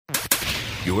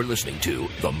You're listening to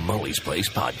the Mully's Place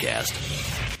Podcast.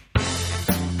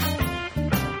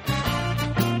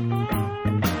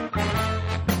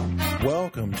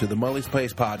 Welcome to the Mully's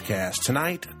Place Podcast.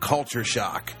 Tonight, culture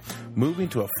shock. Moving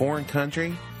to a foreign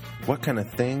country, what kind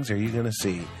of things are you going to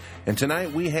see? And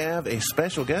tonight we have a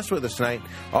special guest with us tonight,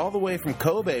 all the way from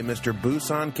Kobe, Mr.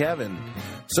 Busan Kevin.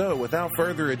 So, without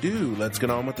further ado, let's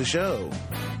get on with the show.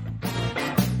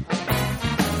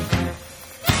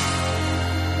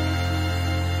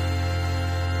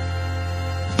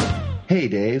 Hey,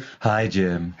 Dave. Hi,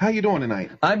 Jim. How you doing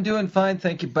tonight? I'm doing fine,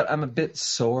 thank you, but I'm a bit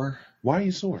sore. Why are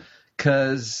you sore?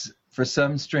 Because for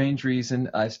some strange reason,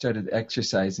 I started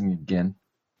exercising again.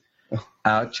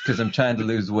 Ouch, because I'm trying to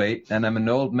lose weight, and I'm an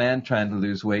old man trying to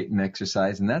lose weight and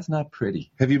exercise, and that's not pretty.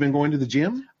 Have you been going to the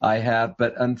gym? I have,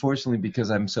 but unfortunately,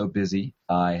 because I'm so busy,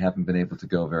 I haven't been able to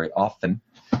go very often.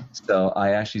 So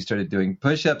I actually started doing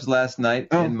push-ups last night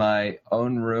in my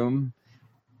own room,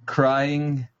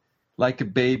 crying like a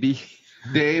baby.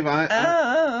 Dave,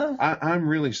 I'm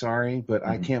really sorry, but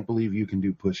I can't believe you can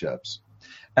do push-ups.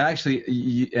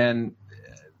 Actually, and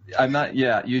I'm not.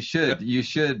 Yeah, you should. You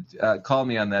should call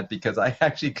me on that because I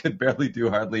actually could barely do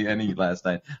hardly any last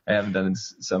night. I haven't done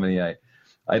so many. I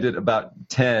did about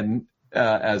 10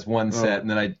 as one set, and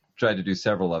then I tried to do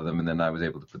several of them, and then I was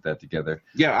able to put that together.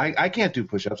 Yeah, I can't do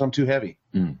push-ups. I'm too heavy.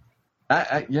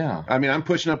 Yeah. I mean, I'm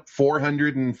pushing up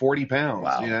 440 pounds.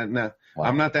 Wow. Yeah, no, Wow.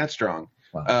 I'm not that strong.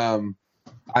 Wow.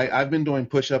 I've been doing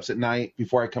push-ups at night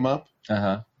before I come up.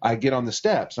 I get on the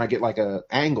steps and I get like an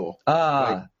angle.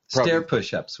 Stair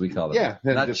push-ups, we call them. Yeah.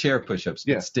 Not just, chair push-ups,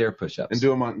 yeah. but stair push-ups. And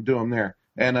do them there.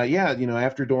 And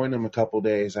after doing them a couple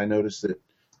days, I noticed that,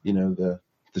 the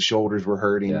shoulders were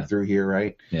hurting through here,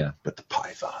 right? Yeah. But the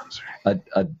pythons are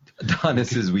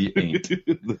Adonises we ain't.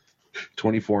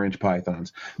 24-inch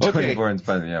pythons. Okay. 24-inch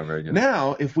python, yeah, very good.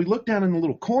 Now, if we look down in the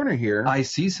little corner here, I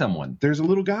see someone. there's a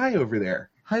little guy over there.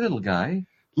 Hi, little guy.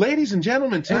 Ladies and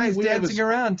gentlemen, And tonight he's dancing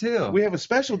around, too. we have a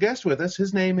special guest with us.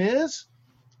 His name is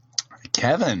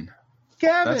Kevin.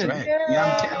 Kevin. That's right. Yeah,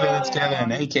 I'm Kevin. It's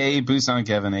Kevin, a.k.a. Busan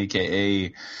Kevin,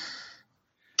 a.k.a.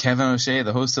 Kevin O'Shea,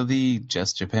 the host of the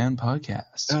Just Japan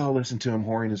podcast. Oh, listen to him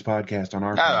whoring his podcast on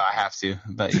our I have to,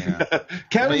 but Kevin,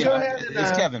 but, go ahead. And,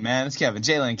 it's Kevin, man. It's Kevin.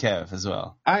 Jalen Kev as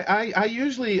well. I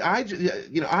usually I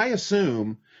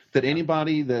assume that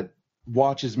anybody that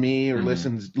watches me or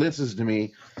listens to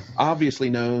me obviously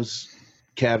knows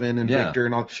Kevin and Victor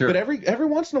and all. Sure. But every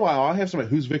once in a while I'll have somebody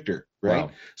who's Victor, right?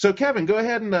 Wow. So Kevin, go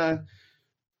ahead and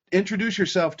introduce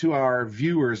yourself to our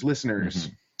viewers, listeners.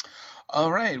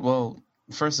 All right. Well,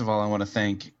 first of all, I want to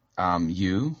thank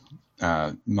you,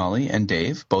 Molly and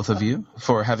Dave, both of you,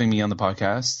 for having me on the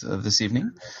podcast this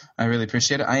evening. I really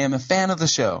appreciate it. I am a fan of the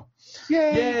show.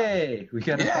 Yay! We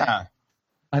got a fan.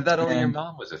 I thought only your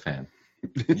mom was a fan.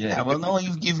 Yeah, well, no,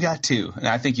 you've got two, and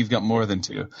I think you've got more than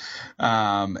two.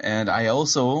 And I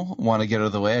also want to get out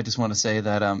of the way. I just want to say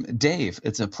that, Dave,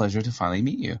 it's a pleasure to finally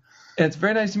meet you. It's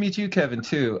very nice to meet you, Kevin,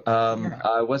 too.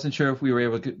 I wasn't sure if we were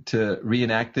able to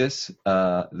reenact this,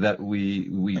 that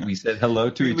we said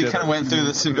hello to each other. We kind of went through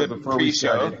this a bit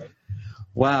pre-show.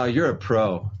 Wow, you're a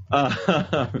pro.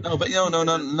 No, but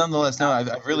nonetheless,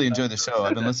 I've really enjoyed the show.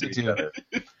 I've been listening to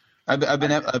I've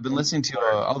been listening to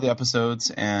all the episodes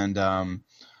and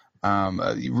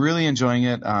really enjoying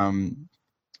it.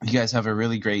 You guys have a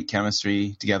really great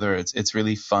chemistry together. It's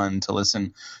really fun to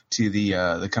listen to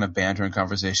the kind of banter and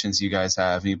conversations you guys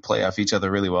have. You play off each other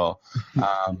really well.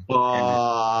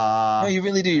 No, you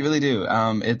really do. You really do.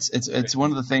 It's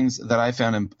one of the things that I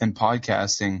found in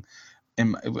podcasting.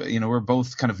 And we're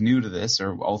both kind of new to this,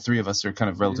 or all three of us are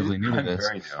kind of relatively new to this.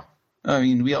 Very new. I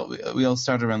mean, we all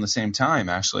started around the same time,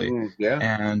 actually. Yeah.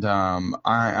 And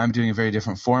I'm doing a very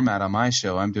different format on my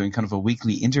show. I'm doing kind of a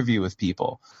weekly interview with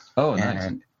people. Oh,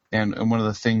 nice. And one of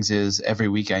the things is every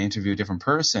week I interview a different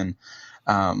person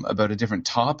about a different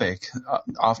topic.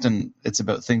 Often it's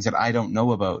about things that I don't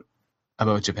know about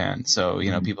Japan. So,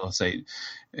 people say,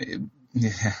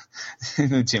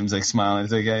 Jim's like smiling.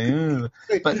 It's like,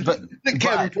 but Look at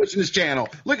Kevin pushing his channel.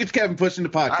 Look at Kevin pushing the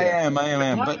podcast. I am.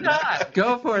 Why But not?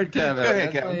 Go for it, Kevin. Go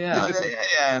ahead, Kevin. yeah,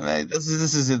 this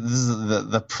is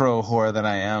the pro whore that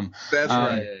I am. That's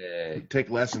right. Take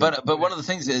lessons. But one of the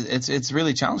things is it's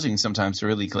really challenging sometimes to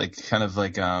really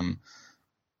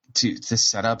to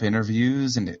set up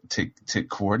interviews and to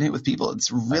coordinate with people. It's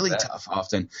really tough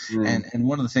often. And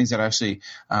one of the things that actually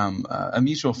a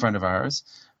mutual friend of ours,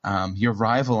 your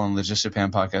rival on the Just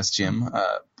Japan podcast, Jim,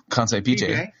 Kansai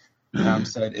PJ,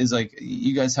 said is like,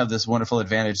 you guys have this wonderful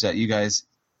advantage that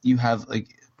you have like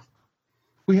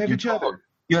we have each other.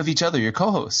 you have each other, your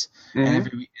co-hosts, and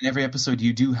in every episode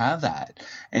you do have that,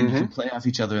 and you can play off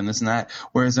each other and this and that.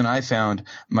 Whereas then I found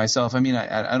myself, I mean,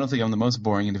 I don't think I'm the most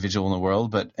boring individual in the world,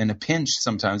 but in a pinch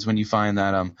sometimes when you find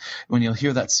that when you'll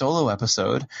hear that solo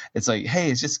episode, it's like,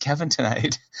 hey, it's just Kevin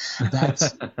tonight.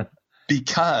 That's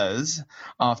because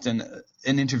often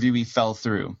an interviewee fell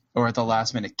through or at the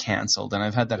last minute canceled, and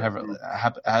I've had that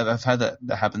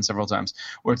happen several times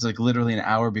where it's like literally an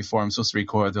hour before I'm supposed to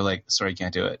record, they're like, sorry,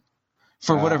 can't do it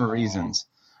for whatever reasons,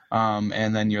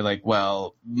 and then you're like,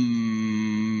 well,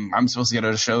 I'm supposed to get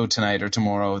out a show tonight or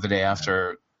tomorrow or the day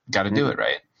after, got to do it,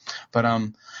 right? But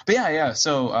yeah,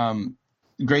 so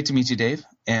great to meet you, Dave,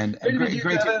 and great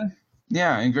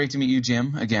to meet you,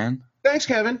 Jim, again. Thanks,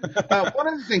 Kevin. One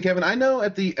other thing, Kevin, I know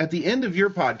at the end of your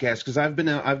podcast, because I've been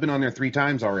on there 3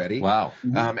 times already. Wow.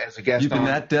 As a guest. You've been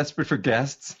that desperate for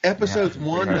guests? Episodes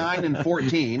 1, 9, and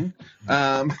 14.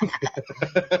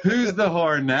 Who's the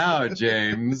whore now,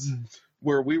 James?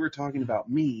 Where we were talking about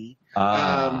me.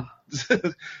 Kevin,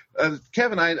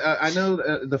 I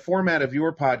know the format of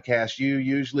your podcast. You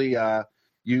usually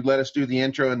you let us do the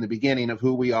intro in the beginning of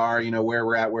who we are, where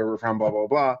we're at, where we're from, blah blah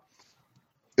blah.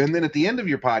 And then at the end of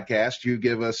your podcast, you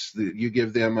give us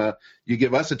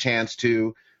a chance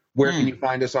to where can you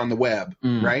find us on the web,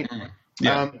 right?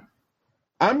 Yeah.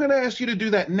 I'm going to ask you to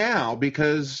do that now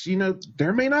because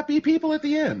there may not be people at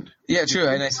the end. Yeah, true.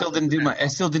 And I still didn't do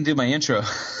my intro.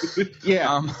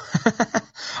 Yeah.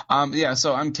 Yeah.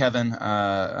 So I'm Kevin.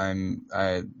 I'm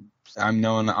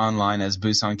known online as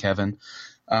Busan Kevin.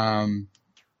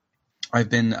 I've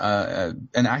been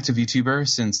an active YouTuber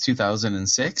since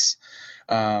 2006.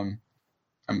 I'm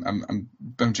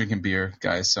drinking beer,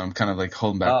 guys, so I'm kind of like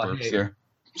holding back burps here.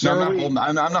 No, I'm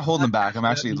not holding them back. I'm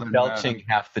actually belching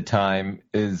half the time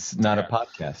is not a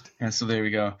podcast. Yeah, so there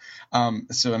we go.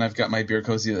 And I've got my beer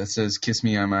cozy that says "Kiss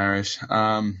Me, I'm Irish."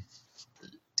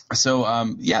 So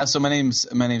my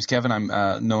name's Kevin. I'm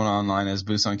known online as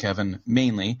Busan Kevin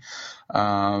mainly,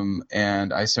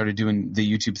 and I started doing the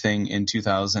YouTube thing in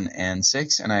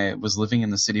 2006, and I was living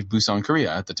in the city of Busan,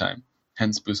 Korea at the time.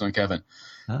 Hence Busan Kevin.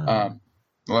 A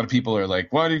lot of people are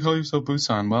like, "Why do you call yourself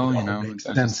Busan?" Well, makes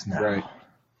sense now. Right.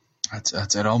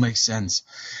 That's it all makes sense.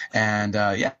 And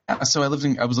so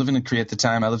I was living in Korea at the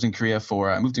time. I lived in Korea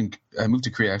I moved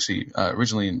to Korea actually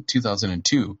originally in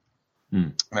 2002.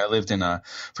 And I lived for a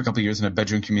couple of years in a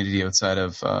bedroom community outside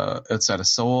of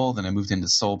Seoul. Then I moved into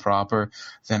Seoul proper.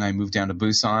 Then I moved down to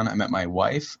Busan. I met my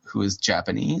wife, who is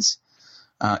Japanese,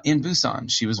 in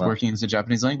Busan. She was working as a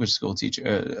Japanese language school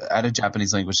teacher at a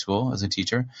Japanese language school as a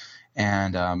teacher.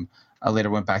 And I later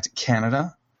went back to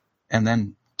Canada and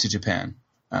then to Japan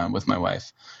with my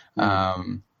wife,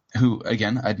 who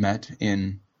again I'd met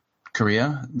in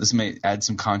Korea. This may add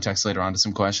some context later on to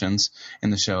some questions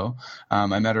in the show.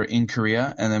 I met her in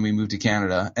Korea, and then we moved to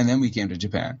Canada, and then we came to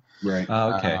Japan. Right.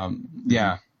 Oh, okay.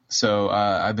 Yeah. So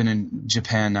I've been in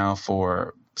Japan now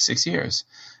for 6 years.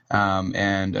 So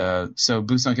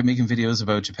Busan kept making videos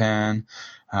about Japan.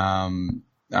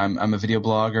 I'm a video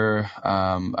blogger.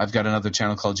 I've got another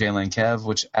channel called JLAN Kev,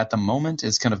 which at the moment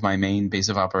is kind of my main base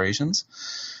of operations.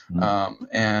 So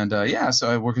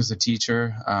I work as a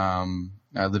teacher.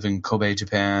 I live in Kobe,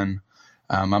 Japan.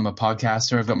 I'm a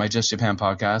podcaster. I've got my Just Japan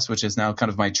podcast, which is now kind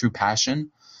of my true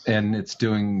passion. And it's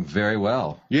doing very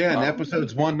well. Yeah, and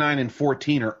episodes 1, 9, and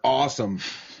 14 are awesome.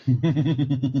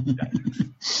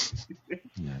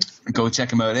 Go check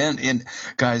them out. And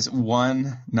guys,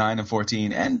 1, 9, and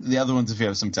 14, and the other ones if you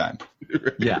have some time.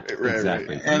 Yeah, right,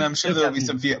 exactly. Right. And I'm sure there'll be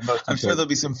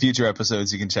some future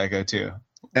episodes you can check out too.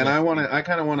 And I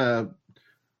kind of want to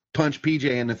punch PJ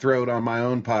in the throat on my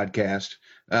own podcast.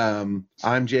 I'm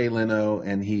Jay Leno,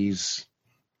 and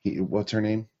what's her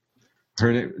name?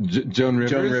 Her name, Joan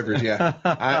Rivers. Joan Rivers, yeah.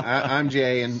 I'm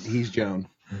Jay, and he's Joan.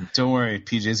 Don't worry,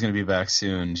 PJ's going to be back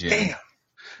soon, Jay.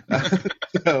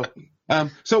 Damn.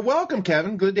 So welcome,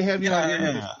 Kevin. Good to have you on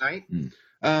here tonight.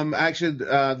 Actually,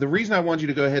 the reason I want you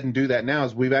to go ahead and do that now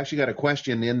is we've actually got a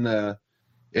question in the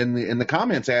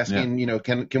comments asking,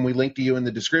 can we link to you in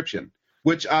the description?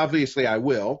 Which obviously I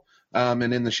will,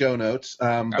 and in the show notes.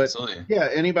 But absolutely. Yeah,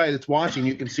 anybody that's watching,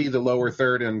 you can see the lower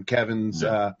third in Kevin's.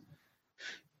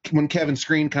 When Kevin's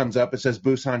screen comes up, it says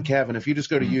Busan Kevin. If you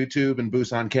just go to YouTube and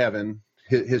Busan Kevin,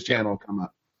 his channel will come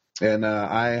up. And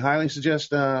I highly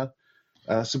suggest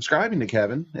subscribing to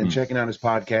Kevin and checking out his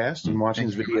podcast and watching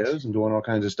his videos and doing all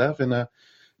kinds of stuff. And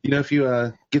if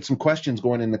you get some questions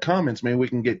going in the comments, maybe we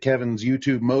can get Kevin's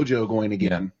YouTube mojo going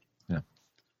again. Yeah.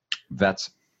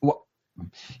 That's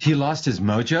He lost his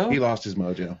mojo? He lost his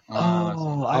mojo.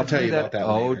 Oh, I'll tell you about that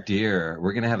Oh, later. dear.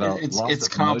 We're going to have It's mojo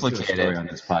complicated story on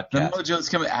this The podcast. mojo's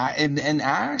coming, and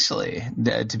actually,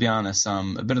 to be honest,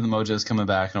 a bit of the mojo's coming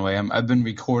back in a way. I've been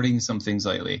recording some things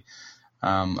lately.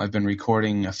 I've been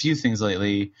recording a few things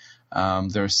lately.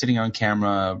 They're sitting on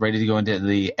camera, ready to go into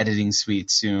the editing suite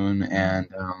soon. And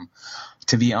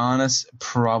to be honest,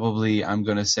 probably I'm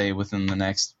going to say within the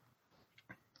next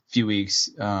few weeks,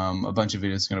 a bunch of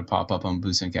videos are going to pop up on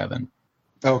Boost and Kevin.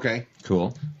 Okay.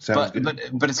 Cool. Sounds good.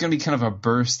 But it's going to be kind of a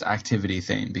burst activity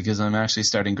thing because I'm actually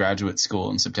starting graduate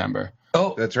school in September.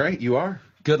 Oh, That's right. You are.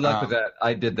 good luck with that.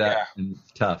 I did that. And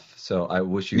tough. So I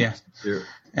wish you. Yeah.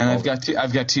 And I've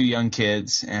got two young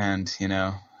kids, and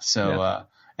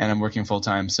and I'm working full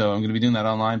time, so I'm going to be doing that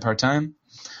online part time.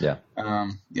 Yeah.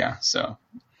 So.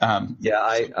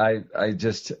 I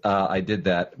just I did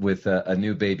that with a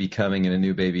new baby coming and a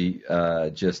new baby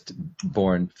just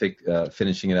born,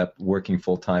 finishing it up, working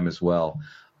full time as well.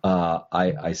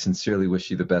 I sincerely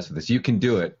wish you the best with this. You can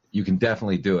do it. You can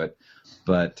definitely do it,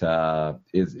 but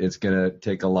it's going to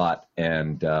take a lot.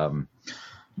 And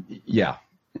yeah.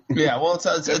 Yeah, well, it's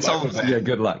all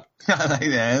Good luck.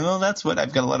 Yeah, well, that's what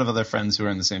I've got. A lot of other friends who are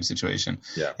in the same situation.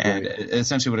 Yeah, and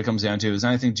essentially, what it comes down to is,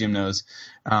 and I think Jim knows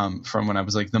from when I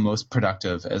was like the most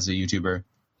productive as a YouTuber,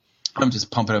 I'm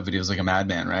just pumping out videos like a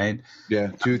madman, right? Yeah,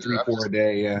 2, 3, 4 a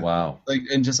day. Yeah. Wow.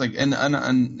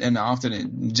 And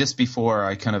often just before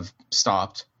I kind of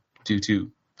stopped due to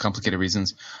complicated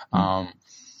reasons.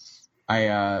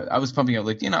 I was pumping out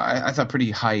I thought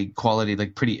pretty high quality,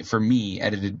 pretty for me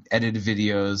edited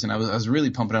videos, and I was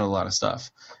really pumping out a lot of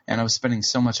stuff, and I was spending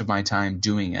so much of my time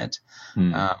doing it,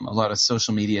 a lot of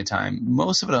social media time,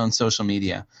 most of it on social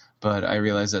media, but I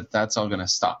realized that that's all going to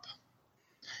stop,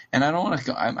 and I don't want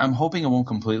to. I'm hoping it won't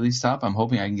completely stop. I'm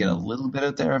hoping I can get a little bit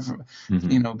out there,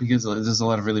 because there's a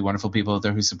lot of really wonderful people out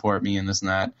there who support me and this and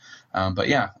that. But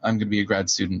yeah, I'm going to be a grad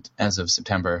student as of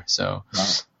September, so.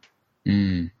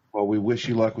 Wow. Well, we wish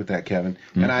you luck with that, Kevin.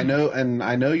 Mm-hmm. And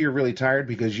I know you're really tired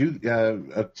because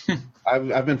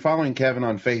I've been following Kevin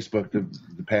on Facebook the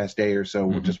past day or so.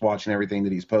 We're just watching everything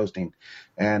that he's posting,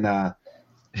 and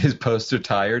his posts are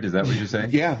tired. Is that what you're saying?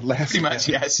 Yeah, pretty much.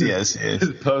 Yes.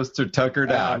 His posts are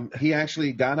tuckered out. He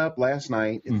actually got up last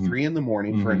night at 3 a.m.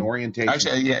 for an orientation.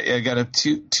 Actually, I got up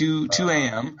 2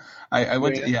 a.m. I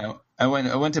went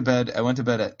to bed. I went to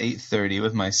bed at 8:30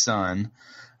 with my son,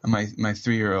 my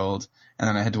 3-year-old. And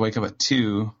then I had to wake up at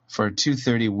 2 for a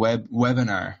 2:30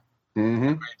 webinar.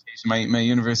 Mm-hmm. My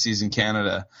university's in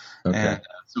Canada, okay. And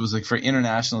so it was like for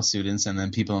international students and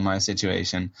then people in my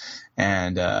situation.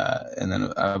 And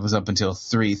then I was up until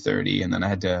 3:30, and then I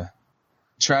had to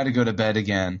try to go to bed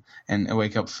again and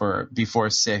wake up for before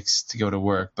 6 to go to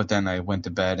work. But then I went to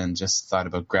bed and just thought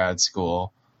about grad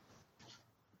school.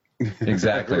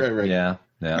 Exactly. Right. Yeah.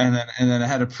 And then I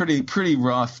had a pretty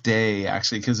rough day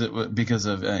actually because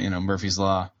of Murphy's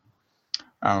Law,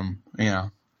 But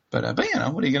what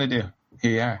are you gonna do?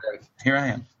 Here I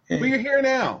am. Hey. Well, you're here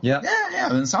now. Yeah.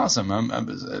 It's awesome.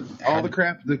 All the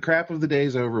crap of the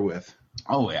day's over with.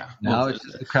 Oh yeah. Now it's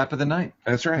just the crap of the night.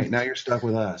 That's right. Now you're stuck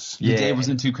with us. The day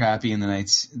wasn't too crappy, and the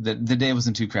nights. The day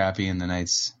wasn't too crappy, and the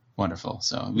nights wonderful.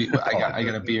 So I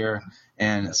got a beer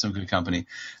and some good company.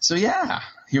 So yeah,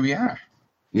 here we are.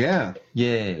 Yeah.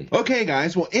 Yay. Okay,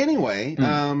 guys. Well, anyway,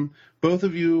 both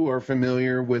of you are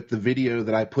familiar with the video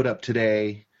that I put up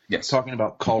today. Yes. Talking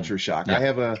about culture shock. Yeah. I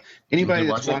have anybody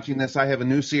that's watching this, I have a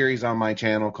new series on my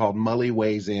channel called Mully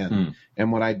Weighs In.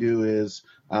 And what I do is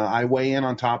I weigh in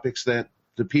on topics that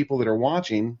the people that are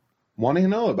watching want to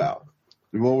know about.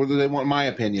 Well, they want my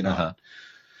opinion on.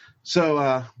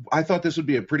 So I thought this would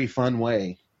be a pretty fun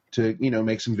way to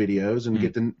make some videos and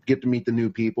get to meet the new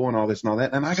people and all this and all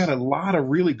that. And I got a lot of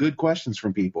really good questions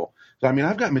from people. So I mean,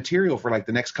 I've got material for like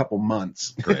the next couple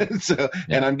months.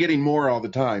 And I'm getting more all the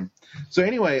time. So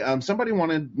anyway, somebody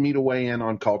wanted me to weigh in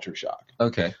on culture shock.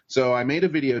 Okay. So I made a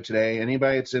video today.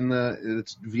 Anybody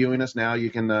that's viewing us now, you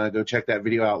can go check that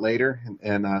video out later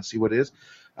and see what it is.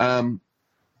 I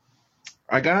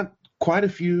got quite a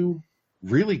few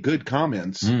really good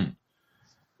comments.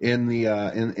 In the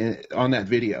on that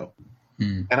video,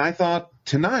 and I thought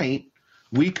tonight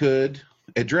we could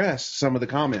address some of the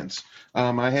comments.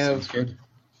 We've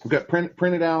got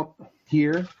printed out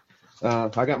here. I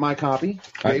got my copy.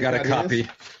 I've got a copy.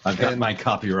 I've got my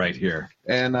copy right here.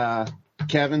 And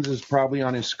Kevin's is probably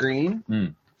on his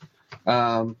screen.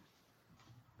 So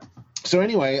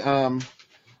anyway,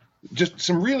 just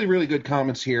some really, really good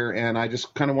comments here, and I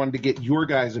just kind of wanted to get your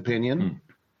guys' opinion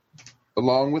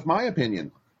along with my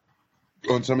opinion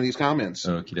on some of these comments.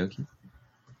 Okie dokie.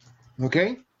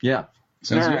 Okay? Yeah.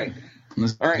 All right.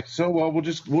 All right, so we'll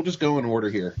just go in order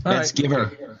here. Let's give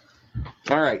her.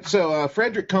 All right, so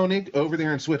Frederick Koenig over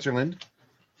there in Switzerland,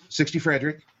 60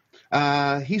 Frederick.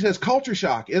 He says, culture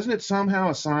shock, isn't it somehow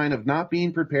a sign of not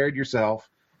being prepared yourself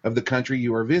of the country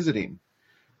you are visiting?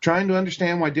 Trying to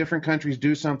understand why different countries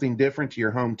do something different to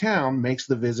your hometown makes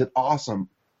the visit awesome.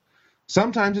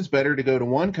 Sometimes it's better to go to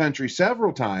one country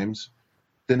several times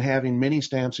than having many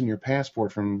stamps in your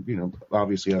passport from,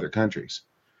 obviously other countries.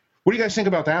 What do you guys think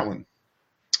about that one?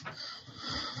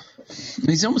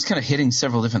 He's almost kind of hitting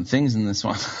several different things in this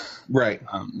one. Right.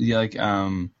 Like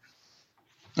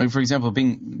for example,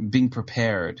 being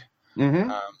prepared.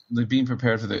 Mm-hmm. Like being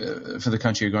prepared for the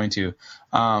country you're going to.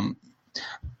 I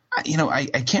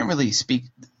can't really speak.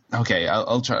 Okay,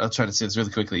 I'll try to say this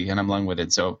really quickly, and I'm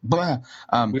long-winded. So, we have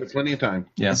plenty of time.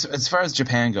 Yeah. As far as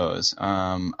Japan goes,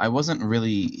 I wasn't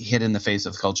really hit in the face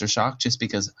with culture shock just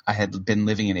because I had been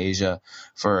living in Asia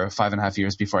for 5.5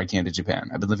 years before I came to Japan.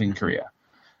 I've been living in Korea,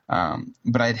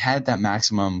 but I'd had that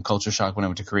maximum culture shock when I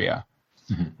went to Korea,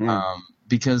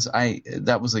 because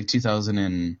that was like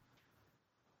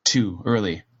 2002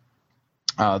 early.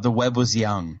 The web was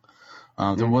young.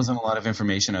 There wasn't a lot of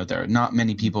information out there. Not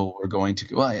many people were going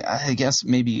to. Well, I guess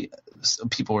maybe a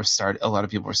lot of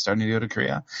people were starting to go to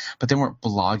Korea, but they weren't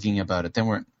blogging about it. There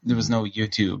was no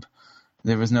YouTube.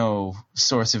 There was no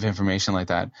source of information like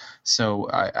that. So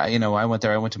I went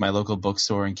there. I went to my local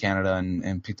bookstore in Canada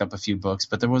and picked up a few books,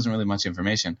 but there wasn't really much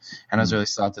information, and I was really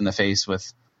slapped in the face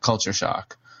with culture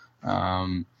shock.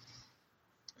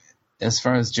 As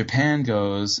far as Japan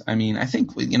goes, I mean, I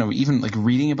think, even like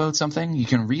reading about something, you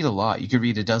can read a lot. You could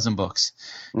read a dozen books.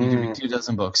 You can read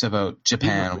 24 books about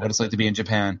Japan, what it's like to be in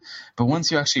Japan. But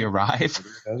once you actually arrive,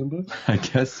 A dozen books? I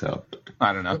guess so.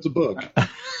 I don't know. What's a book?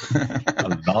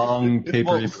 A long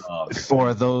papery blog.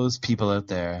 For those people out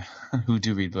there who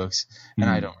do read books, and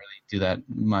I don't really do that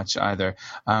much either.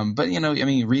 But,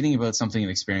 reading about something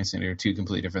and experiencing it are two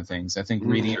completely different things. I think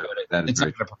reading about it, it's not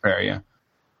going to prepare you.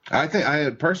 I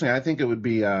think it would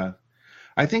be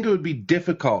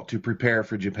difficult to prepare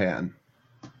for Japan.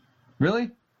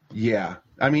 Really? Yeah.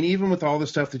 I mean, even with all the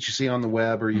stuff that you see on the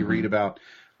web or you read about,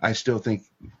 I still think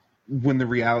when the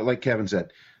reality, like Kevin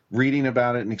said, reading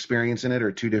about it and experiencing it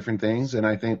are two different things. And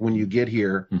I think when you get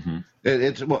here, one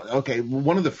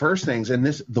of the first things, and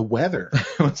the weather. I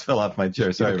almost fell off my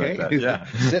chair. Sorry about that. Yeah.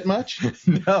 Sit much?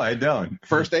 No, I don't.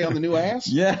 First day on the new ass?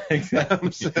 Yeah, exactly.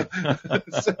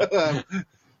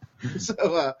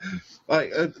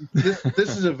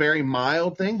 This is a very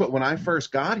mild thing, but when I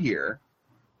first got here,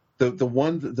 the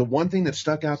one thing that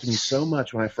stuck out to me so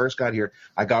much when I first got here,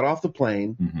 I got off the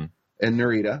plane in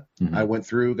Narita. I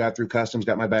got through customs,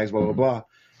 got my bags, blah, blah, blah.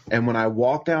 And when I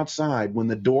walked outside, when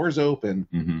the doors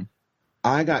open,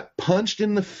 I got punched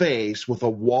in the face with a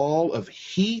wall of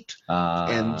heat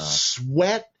and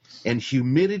sweat and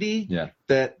humidity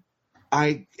that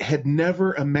I had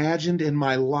never imagined in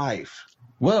my life.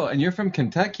 Whoa, and you're from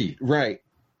Kentucky. Right.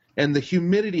 And the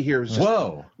humidity here is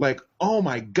just like, oh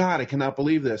my God, I cannot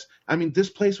believe this. I mean, this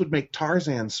place would make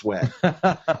Tarzan sweat.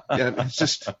 It's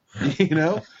just,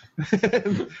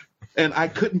 and I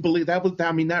couldn't believe that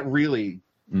that really,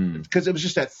 because it was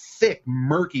just that thick,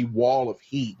 murky wall of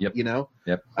heat, Yep.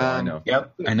 Yep. I know.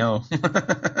 Yep, I know. You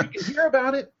can hear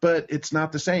about it, but it's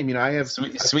not the same. I have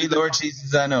sweet Lord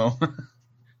Jesus, I know.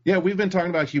 Yeah, we've been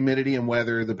talking about humidity and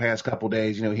weather the past couple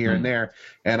days, here and there,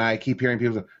 and I keep hearing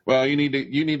people say, "Well, you need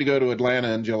to go to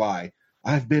Atlanta in July."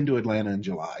 I've been to Atlanta in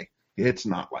July. It's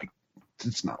not like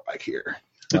here.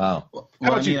 Wow. How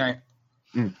about you?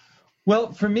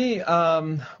 Well, for me,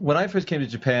 when I first came to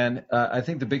Japan, I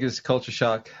think the biggest culture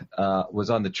shock was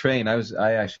on the train.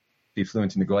 I actually flew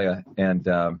into Nagoya, and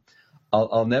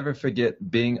I'll never forget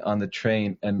being on the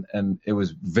train, and it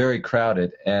was very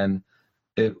crowded, and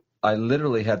I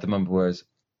literally had the moment where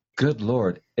good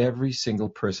Lord, every single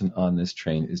person on this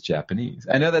train is Japanese.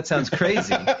 I know that sounds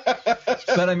crazy,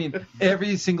 but I mean,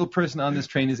 every single person on this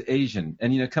train is Asian.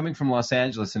 And, coming from Los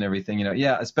Angeles and everything,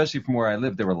 especially from where I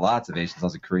lived, there were lots of Asians,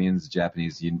 lots of Koreans,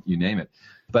 Japanese, you name it.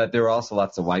 But there were also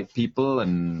lots of white people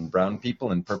and brown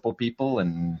people and purple people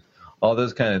and all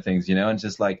those kind of things, and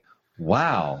just like,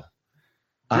 wow.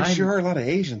 There sure are a lot of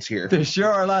Asians here. There sure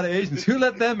are a lot of Asians. Who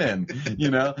let them in?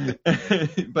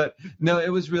 But no, it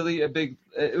was really a big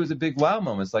wow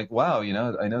moment. It's like, wow,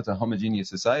 I know it's a homogeneous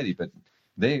society, but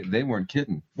they weren't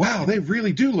kidding. Wow, they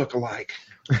really do look alike.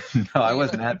 No, I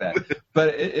wasn't at that.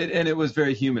 But it was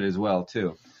very humid as well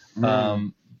too.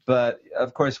 But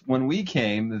of course, when we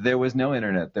came, there was no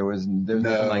internet. There was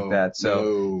nothing like that.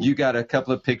 So you got a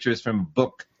couple of pictures from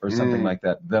book or something like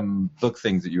that. Them book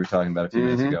things that you were talking about a few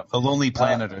minutes ago. A Lonely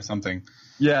Planet or something.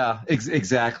 Yeah,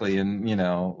 exactly. And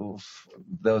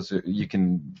those are, you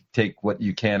can take what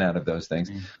you can out of those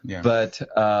things. Yeah. But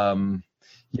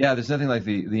there's nothing like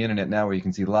the internet now where you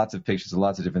can see lots of pictures of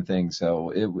lots of different things.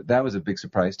 So that was a big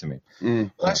surprise to me.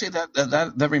 Well, actually,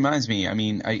 that reminds me. I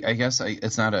mean, I guess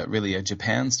it's not really a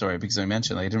Japan story, because I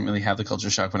mentioned I didn't really have the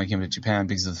culture shock when I came to Japan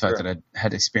because of the fact that I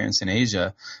had experience in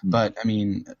Asia. But I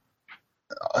mean,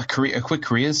 a quick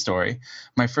Korea story.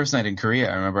 My first night in Korea,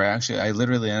 I remember I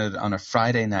literally ended on a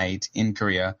Friday night in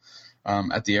Korea,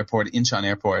 at the airport, Incheon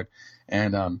Airport,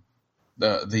 and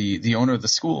the owner of the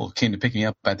school came to pick me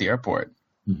up at the airport.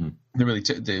 Mm-hmm.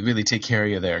 They really take care of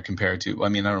you there compared to, I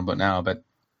mean, I don't know about now, but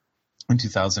in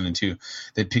 2002,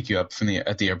 they'd pick you up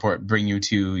at the airport, bring you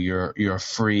to your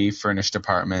free furnished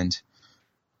apartment.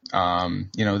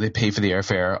 They pay for the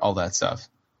airfare, all that stuff.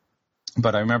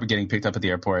 But I remember getting picked up at the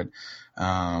airport,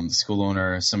 the school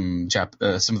owner, some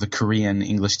of the Korean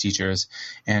English teachers,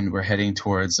 and we're heading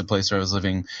towards the place where I was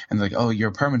living. And they're like, "Oh, your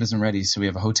apartment isn't ready, so we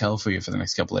have a hotel for you for the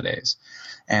next couple of days."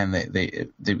 And they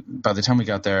by the time we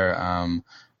got there,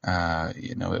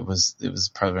 it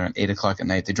was probably around 8:00 at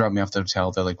night. They dropped me off the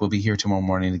hotel. They're like, "We'll be here tomorrow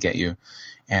morning to get you."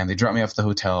 And they dropped me off the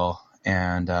hotel,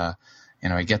 and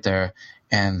I get there.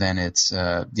 And then it's,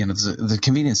 there's the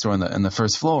convenience store on the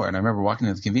first floor. And I remember walking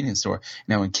to the convenience store.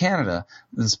 Now in Canada,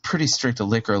 there's pretty strict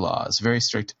liquor laws, very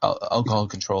strict alcohol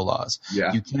control laws.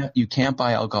 Yeah. You can't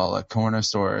buy alcohol at corner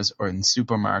stores or in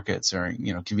supermarkets or,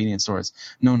 convenience stores.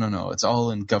 No. It's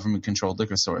all in government controlled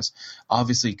liquor stores.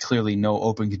 Obviously, clearly no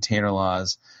open container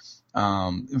laws.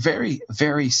 Very,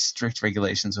 very strict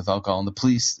regulations with alcohol. And the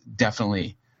police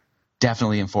definitely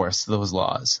enforce those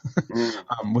laws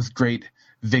with great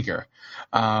vigor.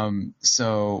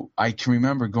 So I can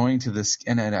remember going to this,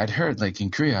 and I'd heard, like, in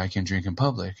Korea, I can drink in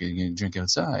public, you can drink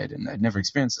outside, and I'd never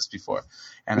experienced this before.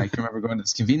 And I can remember going to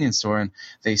this convenience store, and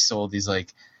they sold these,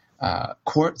 like,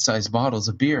 quart-sized bottles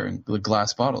of beer, and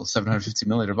glass bottles, 750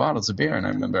 milliliter bottles of beer. And I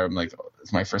remember, I'm like,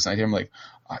 it's my first night here, I'm like,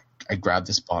 I grabbed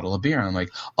this bottle of beer, and I'm like,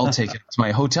 I'll take it to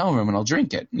my hotel room, and I'll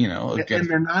drink it, And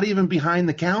they're not even behind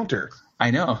the counter.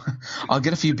 I know. I'll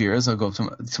get a few beers, I'll go up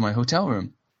to my hotel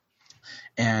room.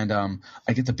 And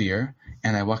I get the beer,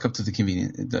 and I walk up to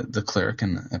the clerk,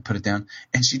 and I put it down,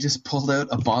 and she just pulled out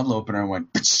a bottle opener and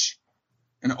went, Psh!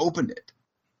 And opened it,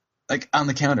 like on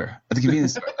the counter at the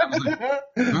convenience store. I was like,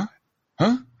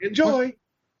 huh? Enjoy. What?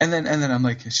 And then I'm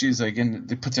like, she's like,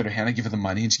 and it puts out her hand, I give her the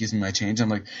money, and she gives me my change. I'm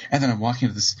like, and then I'm walking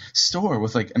to this store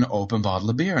with like an open bottle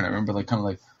of beer, and I remember like kind of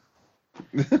like,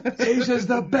 Asia's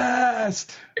the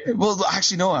best. Well,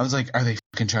 actually, no. I was like, are they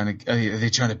trying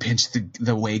to pinch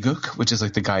the Waeguk, which is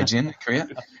like the gaijin in Korea?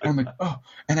 And I'm like, oh.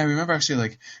 And I remember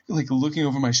actually like looking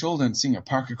over my shoulder and seeing a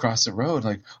park across the road,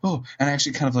 like, oh. And I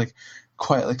actually kind of like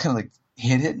quietly kind of like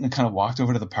hit it and kind of walked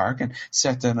over to the park and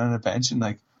sat down on a bench and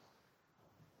like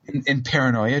in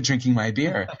paranoia drinking my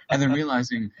beer, and then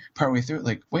realizing partway through,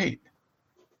 like, wait,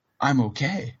 I'm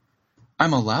okay.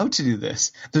 I'm allowed to do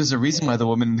this. There's a reason why the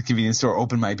woman in the convenience store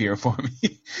opened my beer for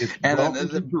me. And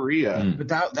then Korea. But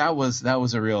that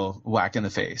was a real whack in the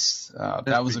face.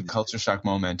 That was a culture shock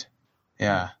moment.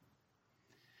 Yeah.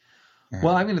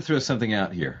 Well, I'm going to throw something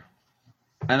out here,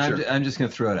 and Sure. I'm just going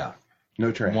to throw it out.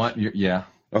 No trash. Yeah.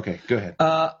 Okay, go ahead.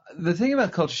 The thing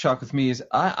about culture shock with me is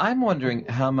I'm wondering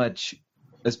how much,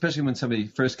 especially when somebody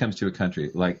first comes to a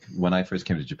country, like when I first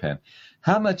came to Japan,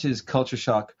 how much is culture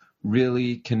shock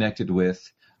really connected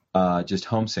with just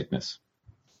homesickness?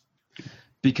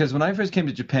 Because when I first came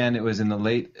to Japan, it was in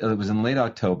late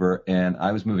October, and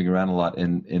I was moving around a lot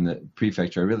in the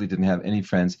prefecture. I really didn't have any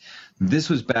friends. This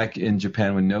was back in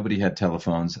Japan when nobody had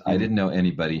telephones. I didn't know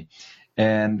anybody.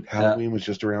 And Halloween was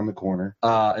just around the corner.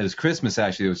 It was Christmas,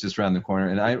 actually. It was just around the corner.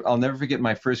 And I'll never forget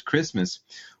my first Christmas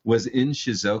was in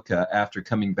Shizuoka after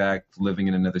coming back living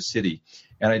in another city.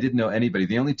 And I didn't know anybody.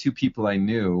 The only two people I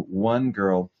knew, one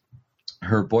girl,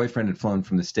 her boyfriend had flown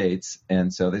from the States.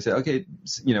 And so they said, okay,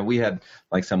 we had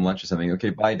like some lunch or something.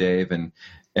 Okay, bye, Dave. And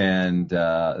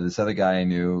this other guy I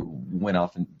knew went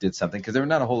off and did something, because there were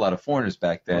not a whole lot of foreigners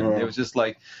back then. It was just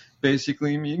like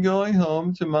basically me going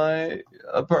home to my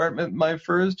apartment, my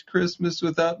first Christmas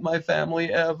without my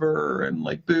family ever, and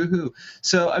like boo-hoo.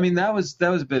 So, I mean, that was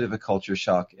a bit of a culture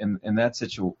shock in that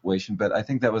situation, but I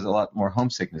think that was a lot more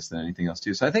homesickness than anything else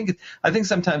too. So I think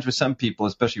sometimes for some people,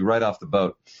 especially right off the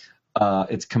boat,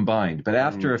 it's combined. But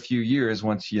after a few years,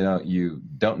 once you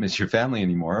don't miss your family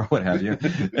anymore or what have you,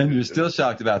 and you're still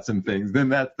shocked about some things, then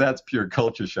that's pure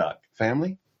culture shock.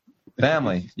 Family,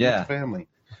 yeah. Family.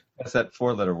 That's that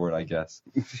 4-letter word, I guess.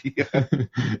 Yeah.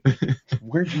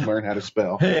 Where'd you learn how to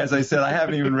spell? Hey, as I said, I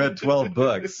haven't even read 12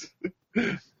 books.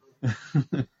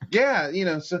 Yeah,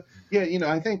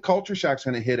 I think culture shock's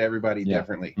going to hit everybody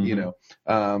differently, and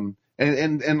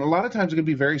a lot of times it can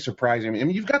be very surprising. I mean,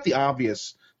 you've got the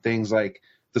obvious things like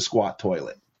the squat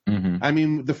toilet. Mm-hmm. I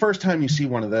mean, the first time you see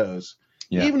one of those,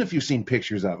 even if you've seen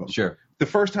pictures of them, sure. The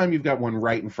first time you've got one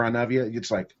right in front of you, it's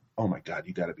like, oh my God,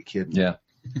 you got to be kidding me. Yeah.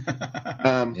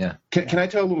 Can I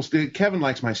tell a little story? Kevin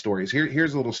likes my stories.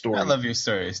 Here's a little story. I love your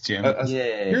stories, Jim.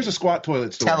 Here's a squat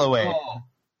toilet story. Tell away.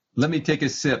 Let me take a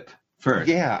sip first.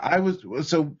 Yeah, I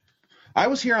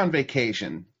was here on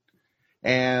vacation,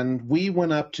 and we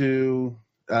went up to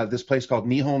this place called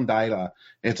Nihon Daira.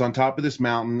 It's on top of this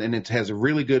mountain, and it has a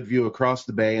really good view across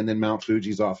the bay, and then Mount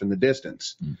Fuji's off in the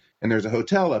distance. And there's a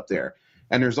hotel up there,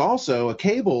 and there's also a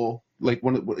cable. Like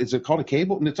is it called a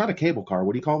cable? And it's not a cable car.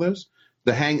 What do you call those?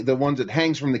 The ones that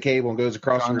hangs from the cable and goes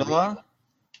across. Gondola?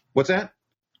 What's that?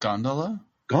 Gondola?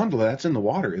 Gondola. That's in the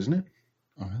water, isn't it?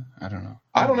 I don't know.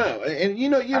 I don't know. And you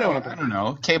know what I'm talking I don't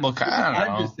know. Cable car. I don't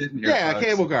know. I'm just sitting here. Yeah, folks.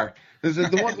 cable car.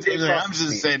 The one I'm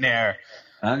just sitting here.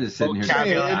 I'm just sitting here.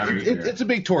 Anyway, it's a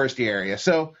big touristy area.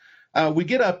 So we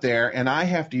get up there, and I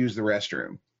have to use the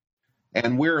restroom.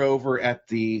 And we're over at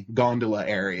the gondola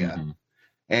area. Mm-hmm.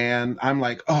 And I'm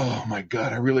like, oh, my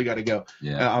God, I really got to go.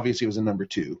 Yeah. Obviously, it was a number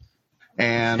 2.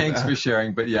 And Thanks for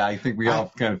sharing. But, yeah, I think we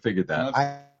all kind of figured that.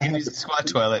 I use a squat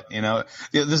toilet,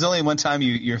 There's only one time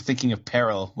you're thinking of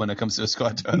peril when it comes to a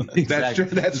squat toilet. Exactly.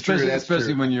 That's true.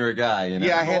 Especially when you're a guy.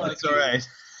 Yeah, that's all right.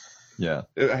 Yeah.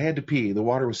 I had to pee. The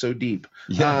water was so deep.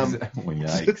 Yeah.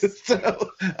 Yikes.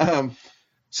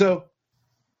 So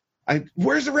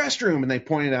where's the restroom? And they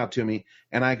pointed out to me,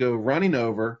 and I go running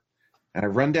over, and I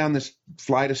run down this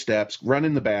flight of steps, run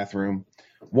in the bathroom.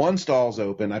 One stall's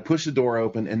open. I push the door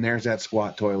open, and there's that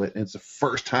squat toilet. And it's the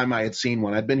first time I had seen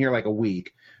one. I'd been here like a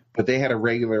week, but they had a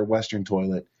regular Western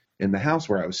toilet in the house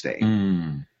where I was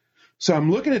staying. So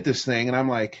I'm looking at this thing, and I'm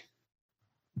like,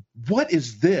 what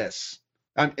is this?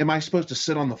 Am I supposed to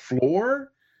sit on the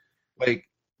floor? Like,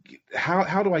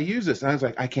 how do I use this? And I was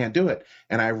like, I can't do it.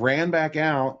 And I ran back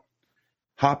out,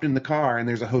 hopped in the car, and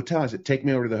there's a hotel. I said, take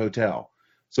me over to the hotel.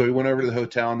 So we went over to the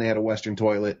hotel, and they had a Western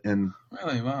toilet. And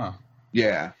really, wow.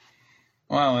 Yeah.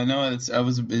 Wow, I know I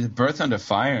was birthed under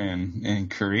fire in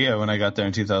Korea when I got there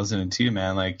in 2002,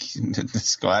 man. Like, the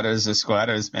squatters are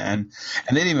squatters, man.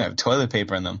 And they didn't even have toilet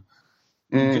paper in them.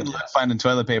 Good luck finding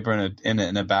toilet paper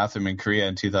in a bathroom in Korea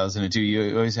in 2002.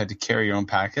 You always had to carry your own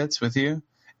packets with you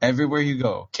everywhere you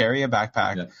go. Carry a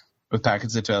backpack with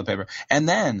packets of toilet paper. And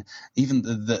then even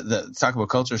the talk about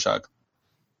culture shock.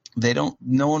 They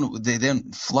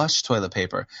didn't flush toilet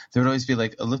paper. There would always be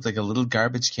it looked like a little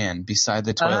garbage can beside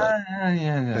the toilet.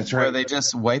 That's right. Where they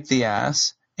just wipe the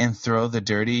ass and throw the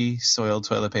dirty soiled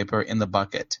toilet paper in the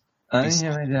bucket.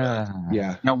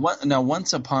 Yeah. Now,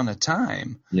 once upon a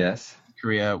time, yes,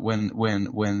 Korea, when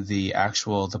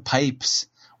the pipes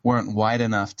weren't wide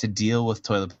enough to deal with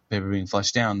toilet paper being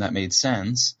flushed down, that made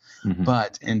sense. Mm-hmm.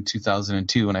 But in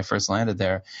 2002, when I first landed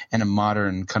there, in a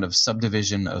modern kind of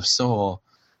subdivision of Seoul,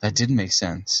 that didn't make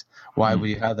sense. Why would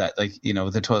you have that?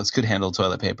 The toilets could handle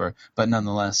toilet paper, but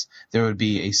nonetheless, there would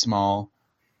be a small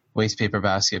waste paper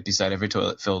basket beside every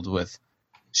toilet filled with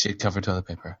shit-covered toilet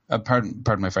paper. Pardon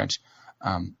my French.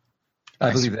 I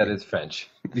believe that is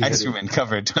French.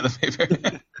 Excrement-covered toilet paper.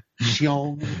 And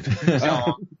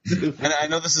I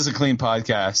know this is a clean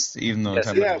podcast, even though we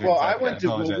went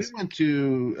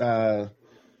to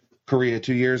Korea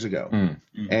 2 years ago,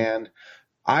 and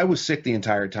I was sick the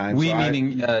entire time.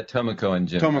 Meaning Tomoko and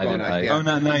Jim. Tomoko and I. Oh,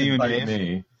 not you and Dave.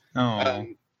 Me. Oh.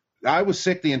 I was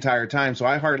sick the entire time, so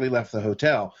I hardly left the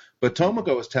hotel. But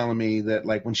Tomoko was telling me that,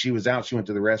 when she was out, she went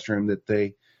to the restroom, that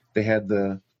they had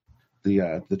the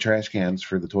trash cans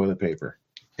for the toilet paper.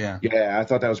 Yeah. Yeah, I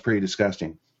thought that was pretty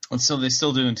disgusting. And so they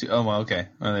still do it. Oh, well, okay.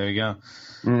 Well, there you go.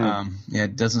 Yeah,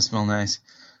 it doesn't smell nice.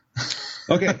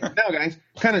 Okay, now, guys,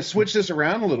 kind of switch this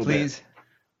around a little bit.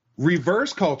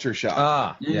 Reverse culture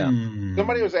shock. Yeah.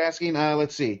 Somebody was asking,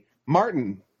 let's see,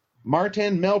 Martin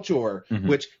Melchor,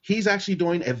 which he's actually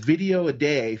doing a video a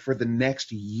day for the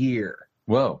next year.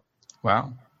 Whoa.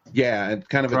 Wow. Yeah,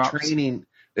 kind of a training.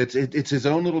 It's his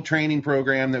own little training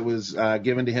program that was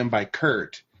given to him by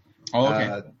Kurt. Oh,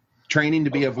 okay. Training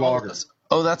to be a vlogger.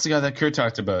 That's the guy that Kurt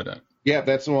talked about. Yeah,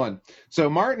 that's the one. So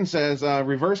Martin says,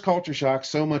 reverse culture shock,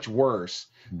 so much worse.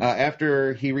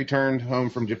 After he returned home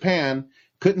from Japan,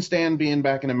 couldn't stand being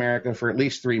back in America for at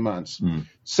least 3 months.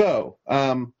 So,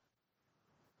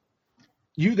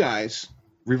 you guys,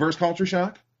 reverse culture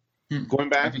shock? Going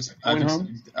back, going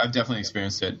home? I've definitely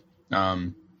experienced it.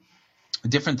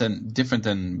 different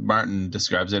than Martin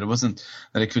describes it. It wasn't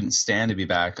that I couldn't stand to be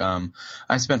back.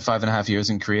 I spent 5.5 years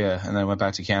in Korea, and then I went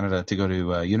back to Canada to go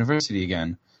to university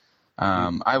again.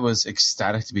 I was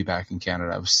ecstatic to be back in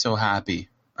Canada. I was so happy.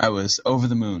 I was over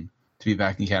the moon to be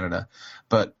back in Canada.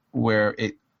 But where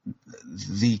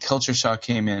the culture shock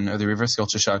came in, or the reverse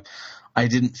culture shock, I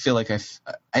didn't feel like I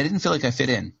fit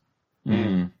in.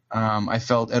 I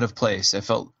felt out of place.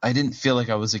 I didn't feel like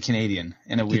I was a Canadian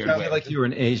in a weird way. Did you feel like you were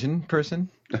an Asian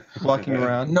person walking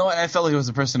around? No, I felt like I was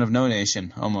a person of no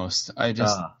nation almost. I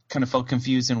just kind of felt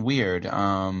confused and weird.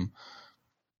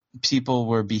 People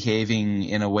were behaving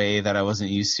in a way that I wasn't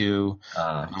used to.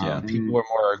 People were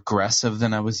more aggressive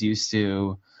than I was used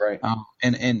to. Right.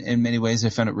 And in many ways, I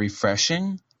found it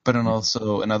refreshing, but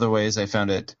also in other ways, I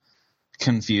found it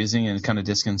confusing and kind of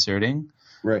disconcerting.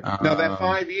 Right. Now, that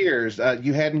 5 years,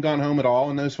 you hadn't gone home at all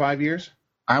in those 5 years?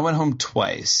 I went home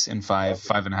twice in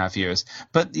 5.5 years,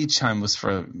 but each time was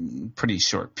for a pretty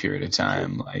short period of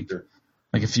time, like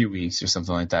a few weeks or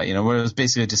something like that, where it was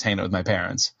basically just hanging out with my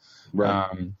parents. Right.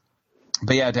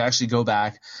 But yeah, to actually go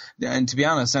back, and to be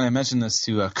honest, and I mentioned this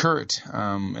to Kurt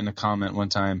in a comment one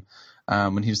time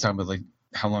when he was talking about like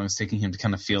how long it's taking him to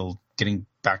kind of feel getting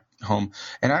back home.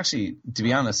 And actually, to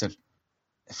be honest,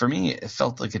 for me, it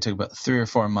felt like it took about 3 or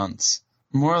 4 months,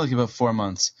 more like about 4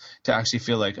 months, to actually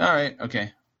feel like, all right,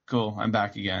 okay, cool, I'm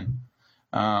back again.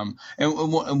 And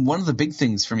one of the big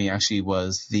things for me actually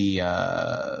was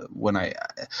when I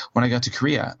got to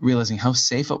Korea, realizing how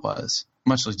safe it was,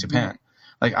 much like Japan.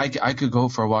 Like I could go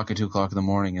for a walk at 2 o'clock in the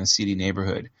morning in a seedy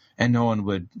neighborhood, and no one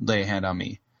would lay a hand on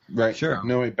me. Right. Sure.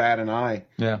 No one would bat an eye.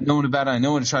 Yeah. No one would bat an eye.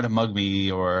 No one would try to mug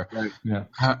me or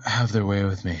have their way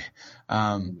with me.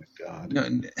 Oh my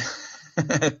God.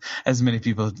 As many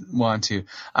people want to.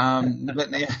 But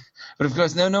of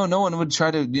course, no one would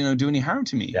try to do any harm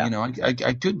to me. Yeah.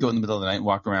 I could go in the middle of the night and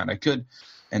walk around. I could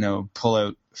pull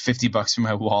out $50 from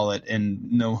my wallet,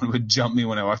 and no one would jump me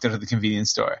when I walked out of the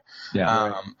convenience store.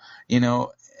 Yeah.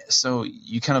 So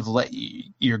you kind of let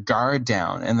your guard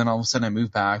down, and then all of a sudden I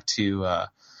moved back to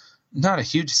not a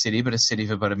huge city, but a city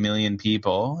of about 1 million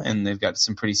people, and they've got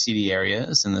some pretty seedy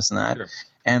areas and this and that. Sure.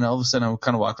 And all of a sudden I'm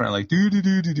kind of walking around like do,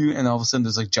 and all of a sudden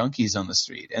there's like junkies on the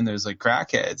street, and there's like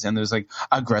crackheads, and there's like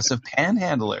aggressive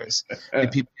panhandlers, and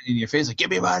people in your face like, give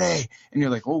me money, and you're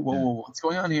like, whoa, what's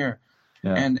going on here?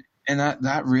 Yeah. And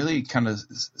that really kind of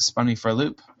spun me for a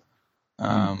loop.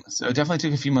 So it definitely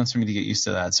took a few months for me to get used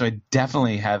to that. So I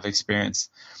definitely have experienced.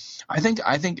 I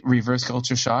think reverse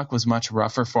culture shock was much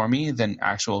rougher for me than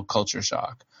actual culture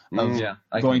shock of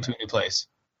going to a new place.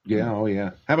 Yeah. Oh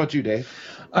yeah. How about you, Dave?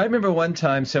 I remember one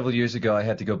time several years ago, I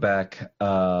had to go back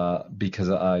because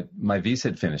my visa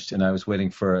had finished, and I was waiting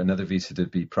for another visa to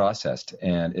be processed,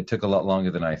 and it took a lot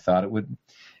longer than I thought it would.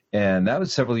 And that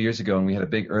was several years ago, and we had a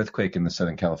big earthquake in the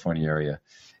Southern California area.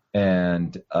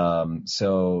 And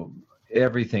so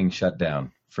everything shut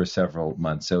down for several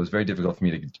months. So it was very difficult for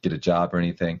me to get a job or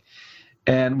anything.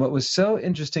 And what was so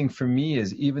interesting for me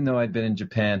is, even though I'd been in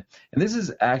Japan, and this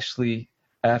is actually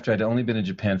after I'd only been in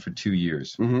Japan for 2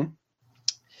 years.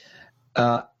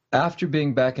 After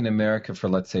being back in America for,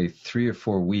 let's say, 3 or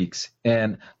 4 weeks,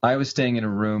 and I was staying in a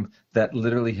room that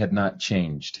literally had not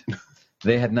changed.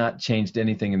 They had not changed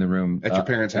anything in the room. At your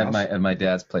parents' house? At my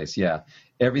dad's place, yeah.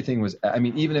 Everything was,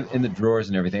 even in the drawers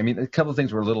and everything. A couple of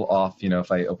things were a little off,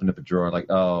 if I opened up a drawer, like,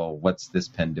 oh, what's this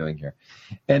pen doing here?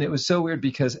 And it was so weird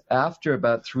because after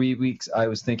about 3 weeks, I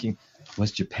was thinking,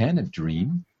 was Japan a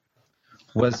dream?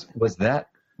 Was that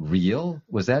real?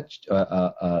 Was that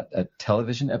a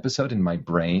television episode in my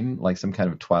brain, like some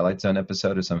kind of Twilight Zone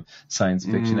episode or some science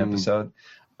fiction episode?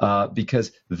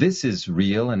 Because this is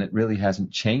real and it really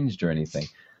hasn't changed or anything.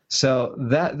 So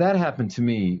that happened to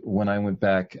me when I went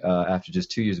back after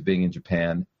just 2 years of being in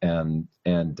Japan and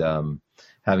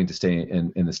having to stay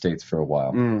in the States for a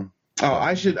while. Oh,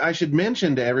 I should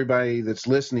mention to everybody that's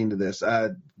listening to this,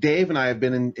 Dave and I have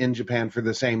been in Japan for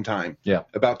the same time. Yeah.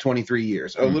 About 23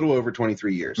 years, a little over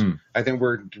 23 years. I think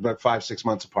we're about 5-6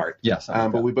 months apart. Yes.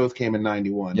 But we both came in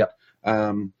 91. Yep.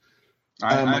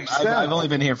 I've only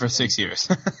been here for 6 years.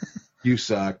 You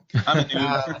suck. I'm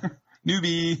a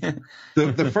newbie.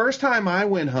 The first time I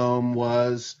went home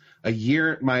was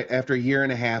after a year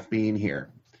and a half being here.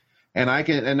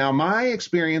 And now my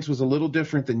experience was a little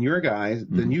different than you guys.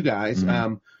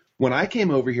 When I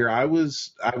came over here, I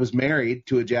was married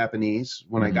to a Japanese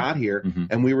when I got here,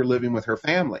 and we were living with her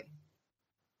family.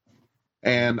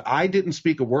 And I didn't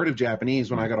speak a word of Japanese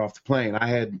when I got off the plane.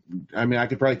 I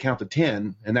could probably count to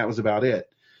 10, and that was about it.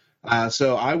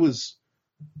 So I was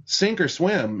sink or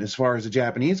swim as far as the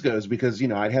Japanese goes, because,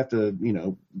 I'd have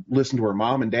to, listen to her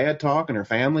mom and dad talk and her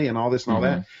family and all this and all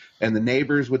that. And the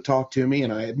neighbors would talk to me,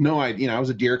 and I had no idea, I was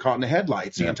a deer caught in the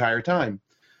headlights the entire time.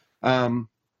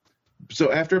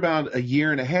 So after about a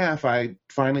year and a half, I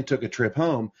finally took a trip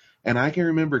home, and I can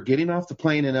remember getting off the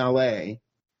plane in LA.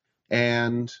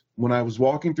 And when I was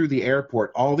walking through the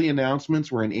airport, all the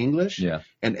announcements were in English,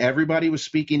 and everybody was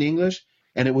speaking English,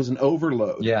 and it was an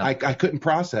overload. I couldn't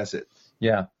process it.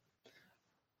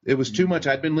 It was too much.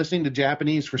 I'd been listening to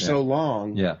Japanese for so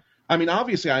long. I mean,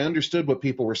 obviously, I understood what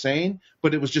people were saying,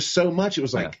 but it was just so much. It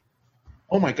was like,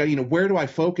 oh, my God, where do I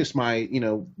focus my,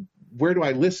 where do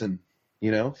I listen,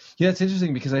 Yeah, it's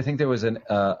interesting because I think there was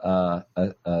a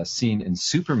scene in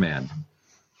Superman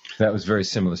that was very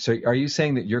similar. So are you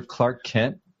saying that you're Clark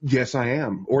Kent? Yes, I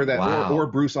am. Or that, or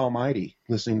Bruce Almighty,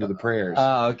 listening to the prayers.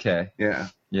 Oh, okay.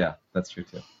 Yeah, that's true,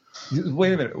 too.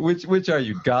 Wait a minute. Which are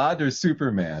you, God or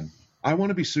Superman? I want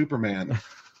to be Superman.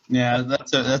 Yeah,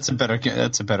 that's a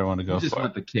better one to go you just for.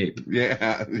 Want the cape.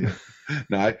 Yeah.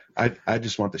 No, I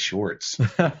just want the shorts.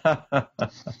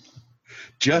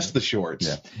 Just the shorts.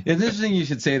 Yeah. It's interesting you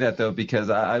should say that, though, because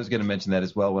I was going to mention that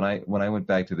as well. When I went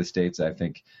back to the States, I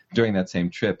think during that same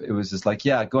trip, it was just like,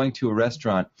 going to a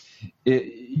restaurant.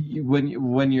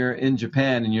 When you're in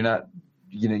Japan and you're not,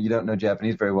 you don't know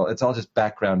Japanese very well, it's all just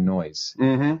background noise.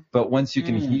 But once you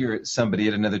can hear somebody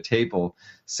at another table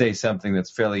say something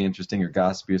that's fairly interesting or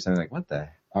gossipy or something, like, what the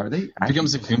are they? It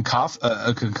becomes a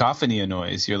cacophony of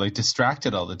noise. You're like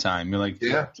distracted all the time. You're like,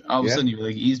 all of a sudden you're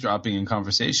like eavesdropping in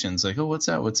conversations. Like, oh, what's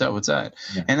that?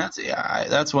 Yeah. And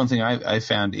that's one thing I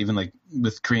found, even like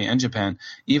with Korea and Japan.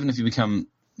 Even if you become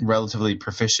relatively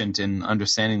proficient in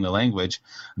understanding the language,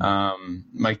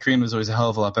 my Korean was always a hell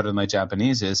of a lot better than my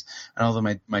Japanese is. And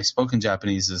although my spoken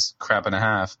Japanese is crap and a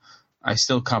half, I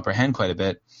still comprehend quite a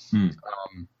bit.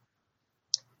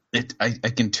 I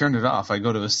can turn it off. I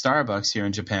go to a Starbucks here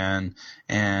in Japan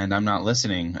and I'm not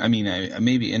listening. I mean,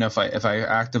 if I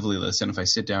actively listen, if I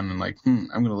sit down and like, I'm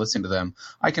going to listen to them,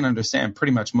 I can understand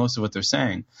pretty much most of what they're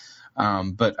saying.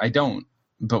 But I don't.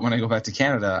 But when I go back to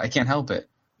Canada, I can't help it.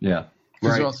 Yeah.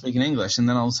 Because they're all speaking English. And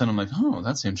then all of a sudden I'm like, oh,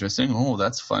 that's interesting. Oh,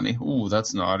 that's funny. Oh,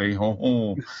 that's naughty.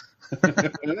 Oh.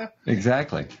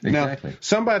 Exactly. Now,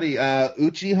 somebody,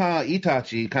 Uchiha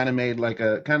Itachi, kind of made like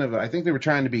I think they were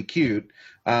trying to be cute,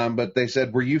 but they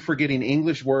said, were you forgetting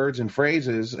English words and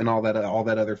phrases and all that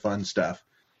other fun stuff?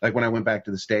 Like when I went back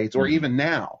to the States, or even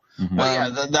now.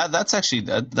 Well, that's actually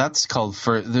that's called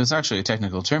there's actually a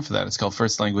technical term for that. It's called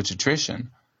first language attrition.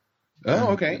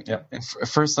 Oh, okay. Yeah.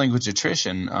 First language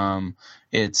attrition.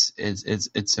 It's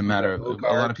a matter of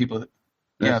a lot of people.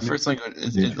 Yeah, first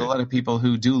language. A lot of people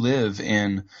who do live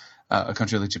in a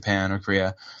country like Japan or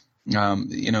Korea. You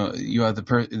have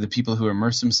the people who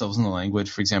immerse themselves in the language,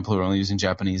 for example, who are only using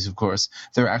Japanese, of course,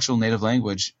 their actual native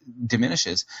language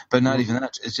diminishes. But not even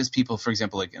that. It's just people, for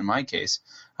example, like in my case,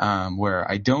 where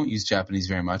I don't use Japanese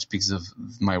very much because of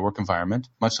my work environment,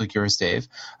 much like yours, Dave.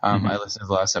 I listened to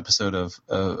the last episode of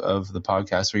the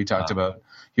podcast where you talked about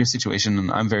your situation,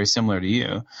 and I'm very similar to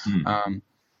you.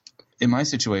 In my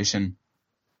situation,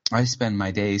 I spend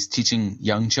my days teaching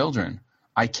young children.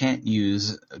 I can't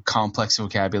use complex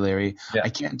vocabulary. I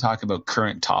can't talk about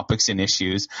current topics and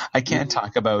issues. I can't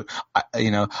talk about,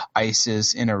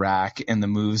 ISIS in Iraq and the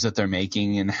moves that they're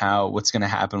making and what's going to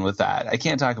happen with that. I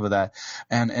can't talk about that.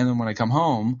 And then when I come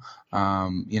home,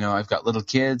 I've got little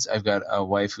kids. I've got a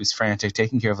wife who's frantic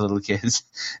taking care of little kids,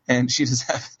 and she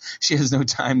has no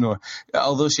time,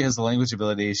 although she has the language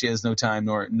ability, she has no time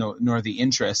nor the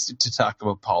interest to talk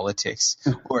about politics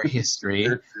or history,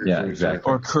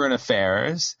 or current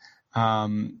affairs.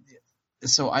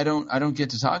 So I don't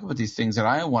get to talk about these things that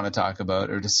I want to talk about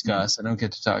or discuss. I don't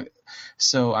get to talk.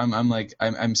 So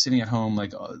I'm sitting at home,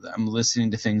 like I'm listening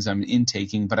to things, I'm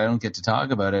intaking, but I don't get to talk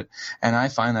about it. And I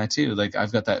find that too. Like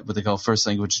I've got that what they call first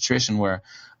language attrition, where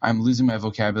I'm losing my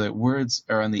vocabulary. Words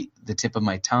are on the tip of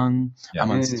my tongue. I'm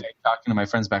on stage talking to my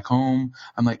friends back home.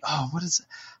 I'm like, oh,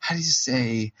 how do you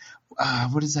say?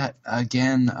 What is that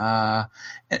again?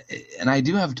 And I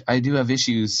do have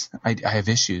issues. I have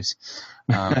issues.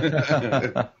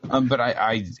 But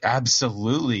I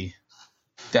absolutely,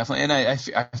 definitely, and I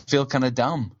feel kind of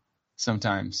dumb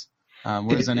sometimes.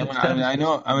 Whereas I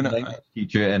know I'm a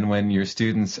teacher, and when your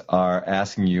students are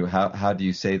asking you how do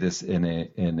you say this in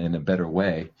a better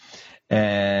way,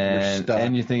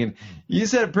 and you're thinking, you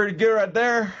said it pretty good right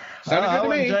there. Sounded good to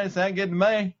me. Sound good to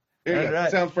me. There you go. Right.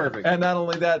 Sounds perfect. And not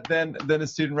only that, then a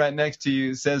student right next to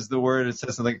you says the word. It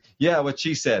says something like, yeah, what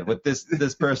she said. What this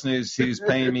person who's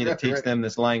paying me to teach Right. them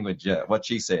this language. Yeah, what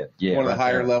she said. Yeah, One of the right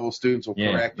higher there. level students will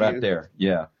correct right you. there.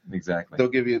 Yeah, exactly. They'll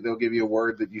give you a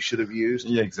word that you should have used.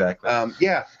 Yeah, exactly.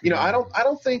 Yeah, I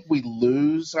don't think we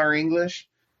lose our English,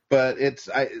 but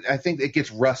I think it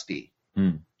gets rusty.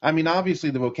 I mean,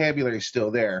 obviously the vocabulary is still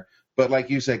there, but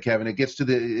like you said, Kevin, it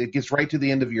gets right to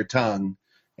the end of your tongue,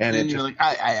 and And you're like,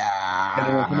 and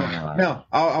it won't come out. Now,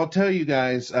 I'll tell you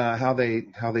guys how they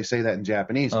say that in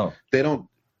Japanese. Oh. They don't.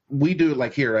 We do it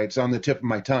like here, right? It's on the tip of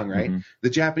my tongue, right? Mm-hmm. The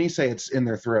Japanese say it's in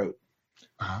their throat.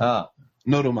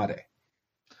 Nodomade.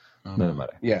 Nodomade.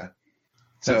 Yeah.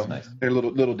 So That's nice. there's a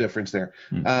little difference there.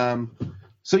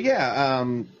 So yeah,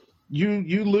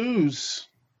 you lose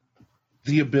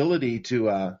the ability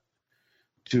to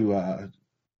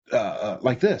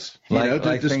like this,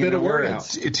 to spit a word out.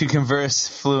 To converse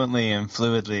fluently and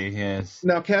fluidly, yes.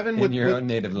 Now, Kevin, In your own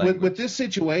native language. with this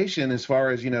situation, as far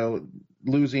as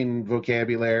losing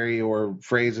vocabulary or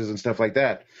phrases and stuff like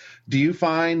that, do you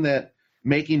find that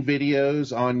making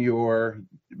videos on your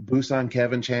Busan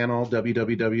Kevin channel,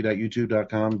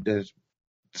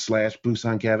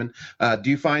 www.youtube.com/Busan Kevin, do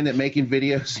you find that making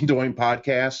videos and doing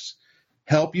podcasts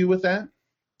help you with that?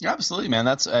 Absolutely, man.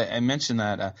 I mentioned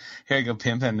that. Here I go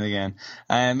pimping again.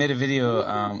 I made a video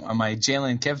on my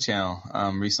Jayland Kev channel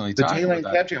recently. The Jayland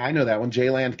Kev channel, I know that one.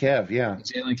 Jayland Kev, yeah.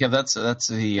 Jayland Kev. That's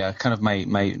the kind of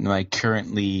my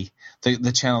currently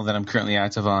the channel that I'm currently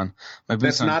active on.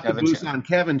 That's not the Busan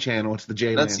Kevin channel. It's the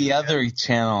Jayland. That's the other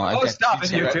channel. Oh, stop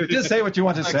it, you two. Just say what you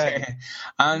want to say.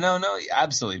 No,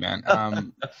 absolutely, man.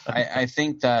 I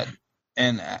think that,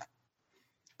 and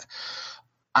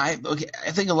I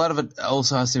think a lot of it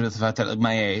also has to do with the fact that at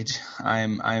my age,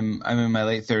 I'm in my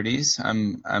late 30s.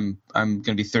 I'm going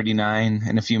to be 39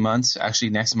 in a few months. Actually,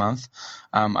 next month.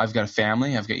 I've got a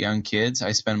family. I've got young kids.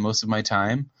 I spend most of my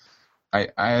time. I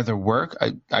either work.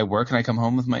 I work and I come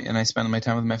home and I spend my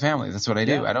time with my family. That's what I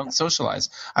do. Yeah. I don't socialize.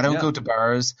 I don't go to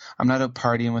bars. I'm not out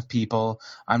partying with people.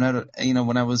 I'm not.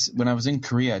 When I was in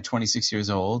Korea, 26 years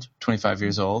old, 25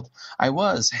 years old, I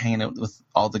was hanging out with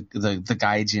all the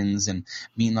gaijins and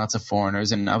meeting lots of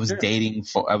foreigners, and I was dating.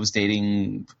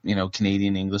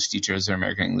 Canadian English teachers or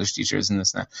American English teachers and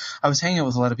this and that. I was hanging out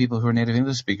with a lot of people who are native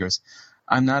English speakers.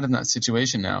 I'm not in that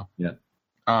situation now. Yeah.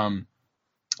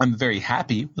 I'm very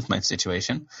happy with my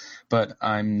situation, but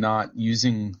I'm not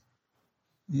using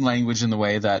language in the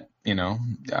way that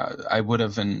I would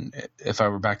have if I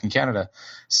were back in Canada.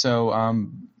 So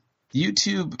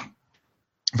YouTube,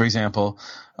 for example,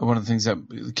 one of the things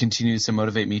that continues to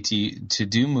motivate me to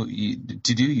do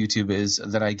YouTube is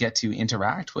that I get to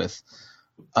interact with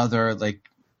other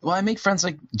I make friends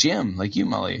like Jim, like you,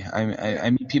 Molly.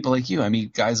 I meet people like you. I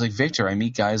meet guys like Victor. I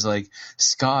meet guys like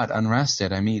Scott,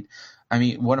 Unrested. I meet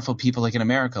wonderful people like in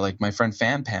America, like my friend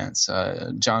Fan Pants,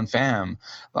 John Pham,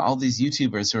 all these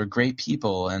YouTubers who are great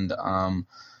people. And,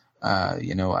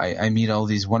 I meet all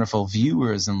these wonderful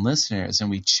viewers and listeners, and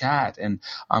we chat. And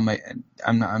I'm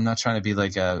not trying to be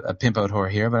like a pimp out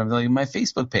whore here, but I'm like my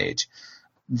Facebook page.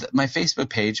 My Facebook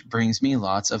page brings me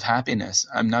lots of happiness.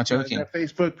 I'm not joking. That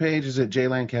Facebook page is at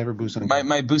Jayland Kev or Busan Kevin?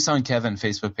 My Busan Kevin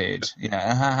Facebook page.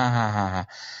 Yeah.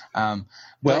 In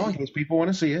case people want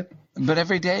to see it. But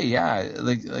every day, yeah,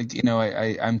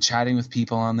 I'm chatting with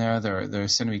people on there. They're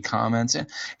sending me comments, and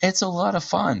it's a lot of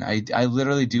fun. I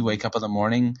literally do wake up in the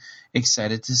morning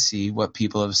excited to see what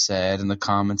people have said and the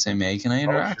comments they make, and I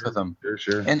interact with them.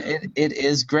 Sure. And it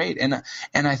is great. And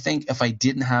I think if I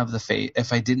didn't have the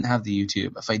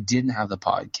YouTube, if I didn't have the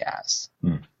podcast,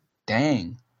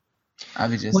 dang, I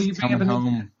would just come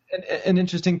home. An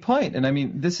interesting point. And I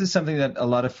mean, this is something that a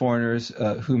lot of foreigners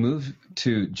who move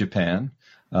to Japan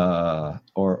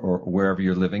or wherever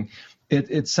you're living,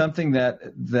 it's something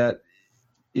that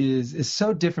is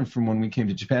so different from when we came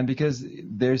to Japan, because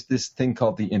there's this thing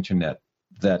called the internet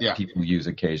that people use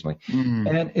occasionally.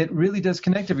 And it really does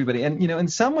connect everybody. And, in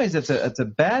some ways it's a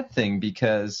bad thing,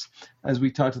 because as we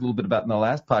talked a little bit about in the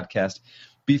last podcast,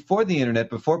 before the internet,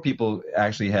 before people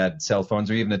actually had cell phones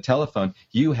or even a telephone,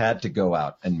 you had to go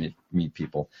out and meet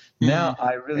people. Now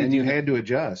you had to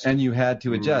adjust. And you had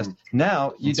to adjust.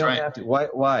 Now you don't have to.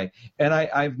 Why? And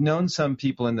I've known some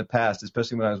people in the past,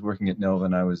 especially when I was working at Nova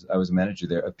and I was a manager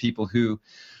there, of people who,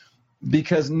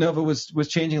 because Nova was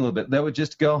changing a little bit, they would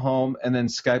just go home and then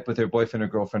Skype with their boyfriend or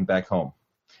girlfriend back home.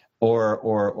 Or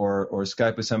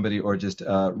Skype with somebody, or just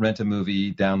rent a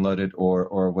movie, download it,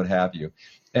 or what have you,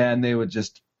 and they would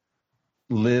just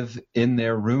live in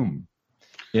their room.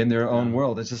 in their own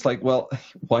world. It's just like, well,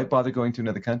 why bother going to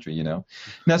another country, you know?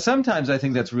 Now, sometimes I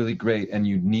think that's really great, and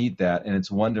you need that, and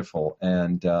it's wonderful.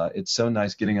 And it's so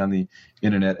nice getting on the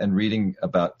internet and reading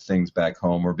about things back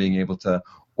home, or being able to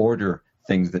order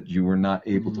things that you were not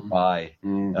able to buy,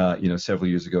 several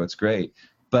years ago. It's great.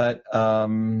 But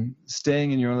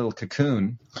staying in your own little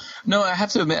cocoon. No, I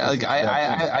have to admit, like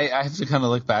I have to kind of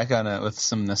look back on it with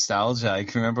some nostalgia. I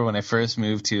can remember when I first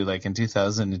moved to, like, in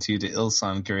 2002 to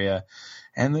Ilsan, Korea,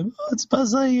 and then, it's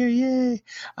Buzz Lightyear, yay!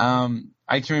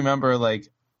 I can remember we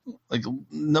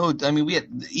had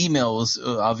email was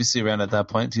obviously around at that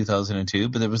point, 2002,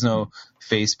 but there was no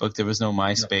Facebook, there was no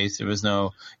MySpace, there was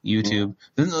no YouTube,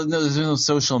 there's no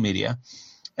social media,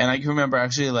 and I can remember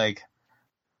actually, like,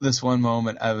 this one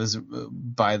moment I was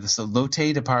by this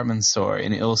Lotte department store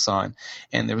in Ilsan,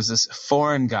 and there was this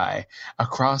foreign guy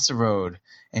across the road,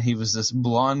 and he was this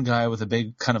blonde guy with a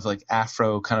big kind of like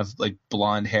afro, kind of like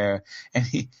blonde hair, and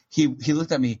he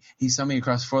looked at me, he saw me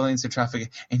across 4 lanes of traffic,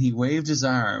 and he waved his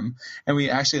arm, and we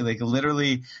actually like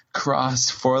literally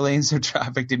crossed 4 lanes of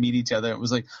traffic to meet each other. It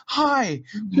was like, "Hi,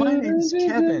 my name's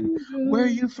Kevin. Where are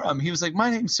you from?" He was like, "My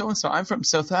name's so and so. I'm from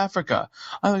South Africa."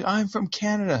 I'm like, "I'm from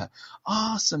Canada."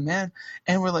 "Awesome, man."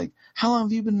 And we're like, "How long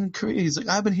have you been in Korea?" He's like,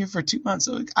 "I've been here for 2 months."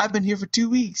 I'm like, "I've been here for 2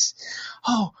 weeks."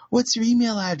 "Oh, what's your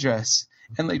email address?"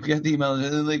 And like we got the email,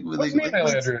 What's the email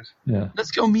address? Yeah.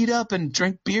 Let's go meet up and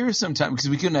drink beer sometime, because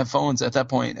we couldn't have phones at that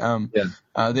point.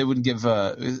 They wouldn't give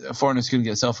foreigners couldn't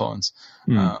get cell phones,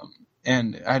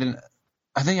 and I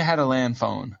think I had a land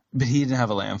phone, but he didn't have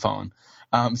a land phone.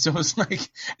 So it was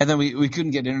like, and then we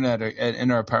couldn't get internet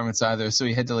in our apartments either, so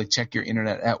we had to like check your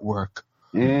internet at work.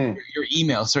 Your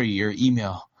email.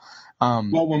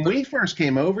 Well, when we first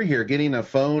came over here, getting a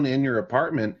phone in your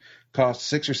apartment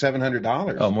cost $600 or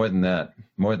 $700. Oh, more than that.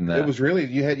 It was really,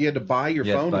 you had to buy your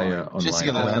phone line. Just to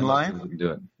get a landline?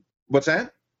 Do it. What's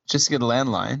that? Just to get a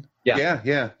landline.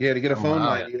 Yeah. To get a phone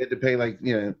line, you had to pay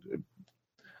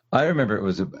I remember it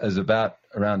was about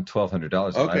around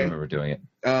 $1,200. Okay. I remember doing it.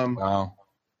 Wow.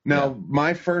 Now,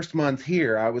 my first month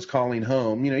here, I was calling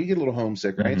home. You get a little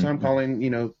homesick, right? So I'm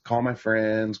calling, call my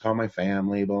friends, call my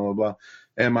family, blah, blah, blah.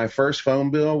 And my first phone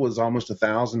bill was almost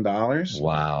 $1,000.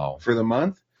 Wow. For the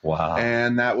month. Wow.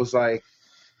 And that was like,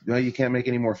 you can't make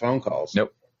any more phone calls.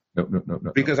 Nope.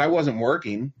 Because I wasn't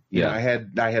working. I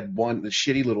had one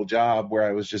shitty little job where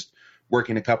I was just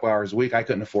working a couple hours a week. I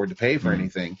couldn't afford to pay for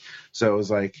anything. So it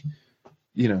was like,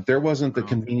 there wasn't the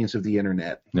convenience of the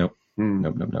internet. Nope.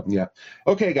 Nope. Yeah.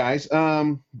 Okay, guys.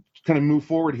 Kind of move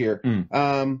forward here.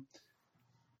 Now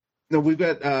we've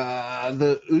got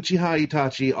the Uchiha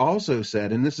Itachi also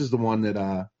said, and this is the one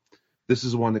that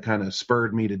kind of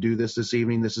spurred me to do this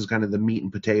evening. This is kind of the meat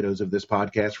and potatoes of this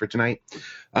podcast for tonight.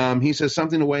 He says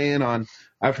something to weigh in on.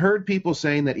 I've heard people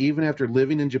saying that even after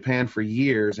living in Japan for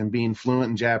years and being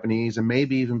fluent in Japanese and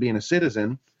maybe even being a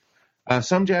citizen,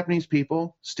 some Japanese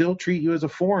people still treat you as a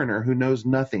foreigner who knows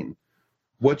nothing.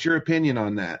 What's your opinion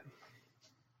on that?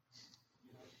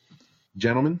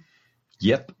 Gentlemen?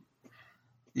 Yep.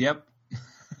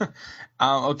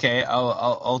 Okay,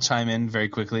 I'll chime in very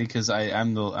quickly because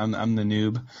I'm the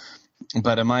noob.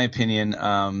 But in my opinion,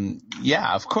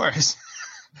 yeah, of course,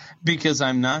 because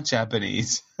I'm not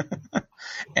Japanese.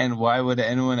 And why would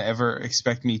anyone ever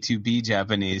expect me to be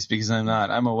Japanese? Because I'm not.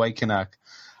 I'm a white Canuck.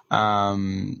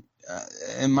 In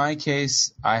my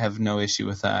case, I have no issue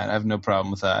with that. I have no problem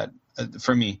with that.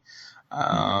 For me,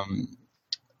 I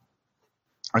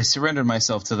surrendered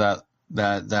myself to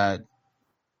that.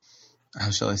 How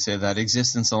shall I say that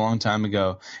existence a long time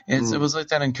ago. It was like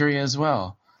that in Korea as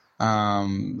well. A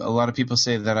lot of people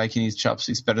say that I can use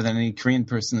chopsticks better than any Korean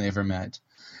person they ever met.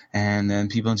 And then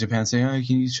people in Japan say, "Oh, you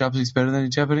can use chopsticks better than any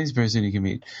Japanese person you can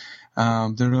meet."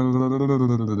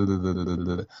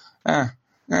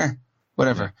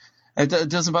 Whatever. It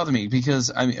doesn't bother me because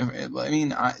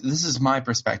this is my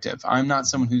perspective. I'm not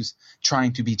someone who's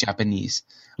trying to be Japanese.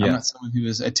 Yeah. I'm not someone who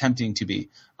is attempting to be.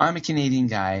 I'm a Canadian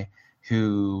guy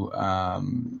who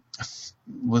I'm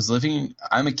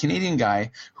a Canadian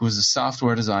guy who was a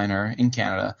software designer in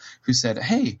Canada who said,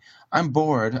 "Hey, I'm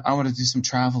bored. I want to do some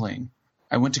traveling."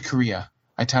 I went to Korea.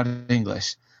 I taught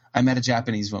English. I met a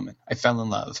Japanese woman. I fell in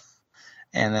love.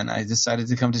 And then I decided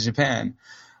to come to Japan.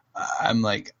 I'm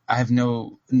like, I have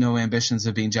no ambitions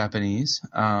of being Japanese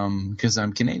because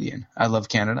I'm Canadian. I love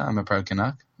Canada. I'm a proud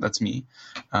Canuck. That's me.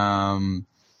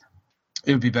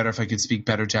 It would be better if I could speak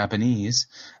better Japanese.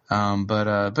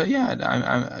 But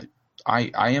yeah,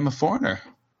 I am a foreigner.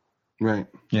 Right.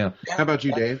 Yeah. How about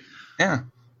you, Dave? Yeah.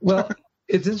 Well,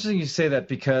 It's interesting you say that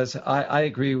because I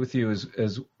agree with you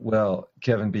as well,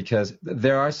 Kevin, because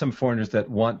there are some foreigners that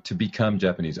want to become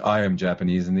Japanese. I am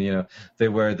Japanese, and they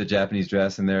wear the Japanese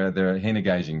dress, and they're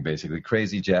Hanegaijin, basically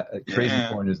crazy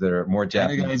foreigners that are more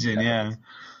Japanese. Hanegaijin, yeah.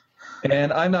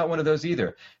 And I'm not one of those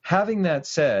either. Having that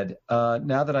said,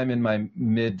 now that I'm in my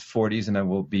mid-40s and I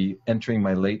will be entering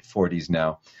my late 40s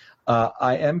now,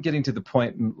 I am getting to the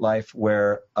point in life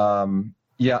where,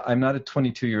 I'm not a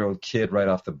 22-year-old kid right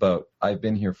off the boat. I've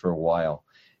been here for a while,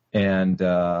 and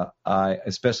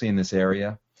especially in this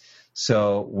area.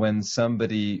 So when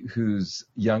somebody who's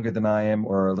younger than I am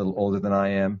or a little older than I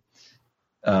am,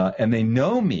 and they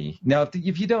know me. Now,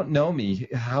 if you don't know me,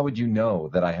 how would you know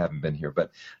that I haven't been here?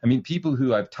 But, I mean, people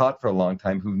who I've taught for a long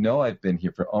time who know I've been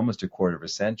here for almost a quarter of a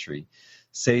century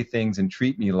say things and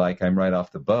treat me like I'm right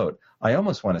off the boat. I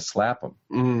almost want to slap them.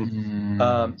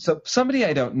 Mm. So somebody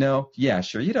I don't know, yeah,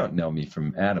 sure, you don't know me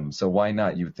from Adam, so why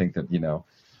not? You would think that,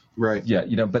 Right. Yeah,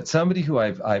 but somebody who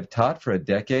I've taught for a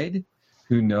decade,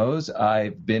 who knows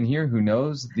I've been here, who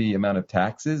knows the amount of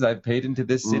taxes I've paid into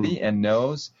this city and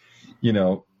knows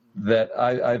that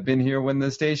I've been here when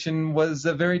the station was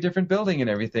a very different building and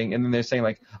everything. And then they're saying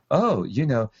like, oh,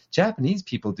 Japanese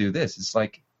people do this. It's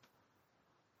like,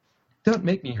 don't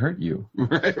make me hurt you.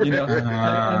 Right.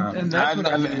 And that's what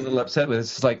I'm getting a little upset with.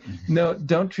 It's like, no,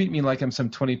 don't treat me like I'm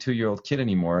some 22-year-old kid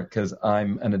anymore, because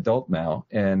I'm an adult now.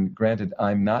 And granted,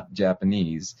 I'm not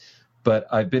Japanese, but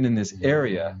I've been in this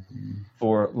area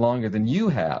for longer than you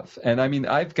have. And I mean,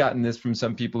 I've gotten this from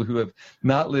some people who have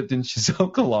not lived in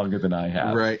Shizuoka longer than I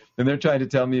have. Right. And they're trying to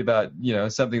tell me about,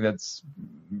 something that's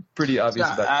pretty obvious.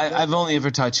 I've only ever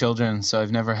taught children, so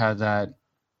I've never had that.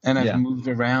 And I've moved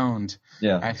around.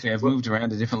 Yeah. Actually, I've moved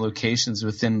around to different locations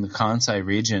within the Kansai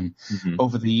region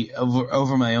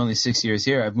over my only 6 years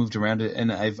here. I've moved around it,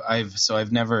 and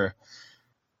I've never.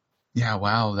 Yeah,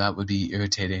 wow, that would be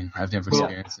irritating. I've never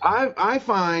experienced it. I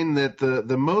find that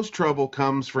the most trouble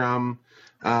comes from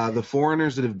the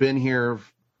foreigners that have been here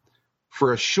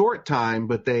for a short time,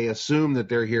 but they assume that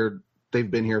they've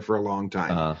been here for a long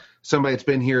time. Uh-huh. Somebody that's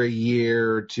been here a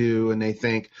year or two, and they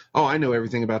think, oh, I know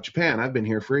everything about Japan. I've been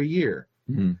here for a year.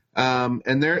 Mm-hmm.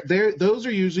 And those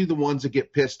are usually the ones that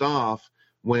get pissed off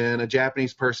when a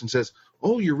Japanese person says,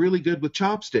 oh, you're really good with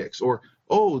chopsticks, or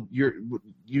oh,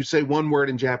 you say one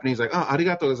word in Japanese like, oh,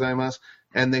 arigatou gozaimasu,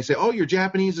 and they say, oh, your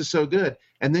Japanese is so good.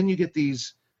 And then you get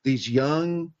these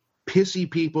young, pissy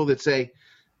people that say,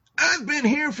 I've been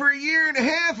here for a year and a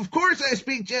half. Of course I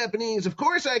speak Japanese. Of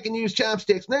course I can use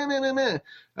chopsticks. No.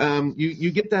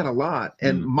 You get that a lot.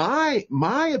 And my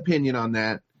opinion on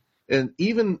that, and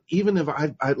even if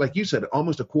I like you said,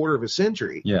 almost a quarter of a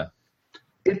century,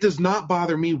 it does not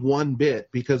bother me one bit,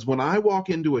 because when I walk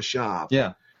into a shop,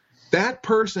 that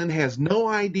person has no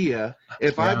idea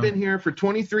if I've been here for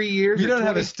 23 years. You don't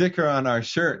have a sticker on our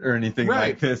shirt or anything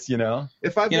like this,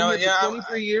 If I've been here for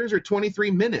 23 years or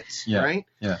 23 minutes, right?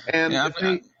 Yeah. And I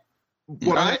find,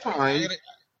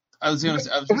 I was just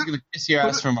going to kiss your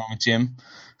ass for a moment, Jim.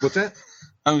 What's that?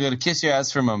 I'm going to kiss your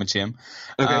ass for a moment, Jim.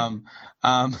 Okay.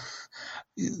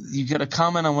 You got a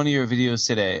comment on one of your videos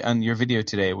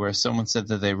today, where someone said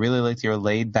that they really liked your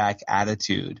laid back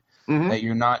attitude. Mm-hmm. That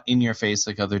you're not in your face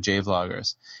like other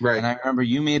J-vloggers. Right. And I remember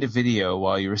you made a video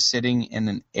while you were sitting in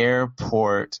an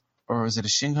airport, or was it a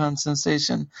Shinkansen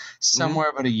station, somewhere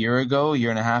about a year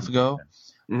and a half ago,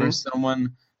 where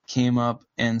someone came up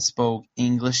and spoke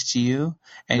English to you,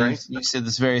 and you said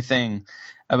this very thing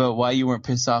about why you weren't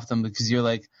pissed off them, because you're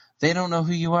like, they don't know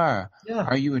who you are. Yeah.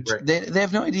 Are you? They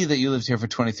have no idea that you lived here for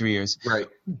 23 years. Right.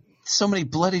 So many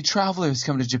bloody travelers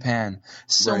come to Japan.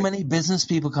 So many business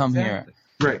people come here.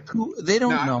 Right. They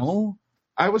don't know.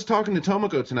 I was talking to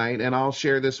Tomoko tonight, and I'll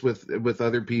share this with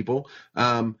other people.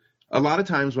 A lot of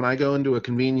times when I go into a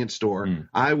convenience store,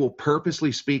 I will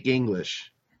purposely speak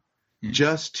English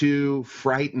just to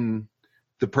frighten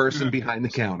the person behind the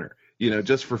counter,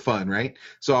 just for fun, right?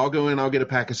 So I'll go in, I'll get a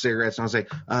pack of cigarettes, and I'll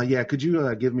say, could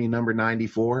you give me number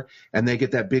 94? And they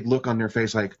get that big look on their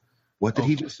face like, what did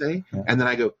he just say? Yeah. And then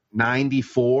I go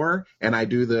 94, and I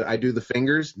do the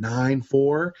fingers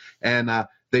 94, and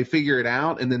they figure it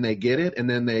out, and then they get it, and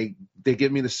then they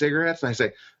give me the cigarettes, and I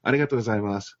say arigatou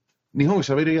gozaimasu. Nihongo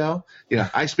shaberu yo.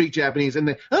 I speak Japanese, and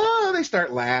they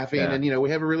start laughing, and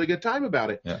we have a really good time about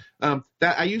it. Yeah.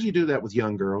 That I usually do that with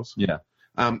young girls. Yeah.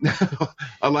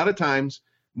 A lot of times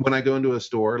when I go into a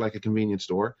store, like a convenience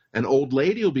store, an old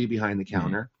lady will be behind the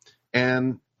counter,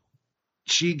 and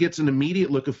she gets an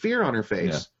immediate look of fear on her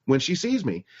face when she sees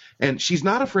me. And she's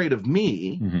not afraid of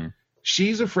me.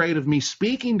 she's afraid of me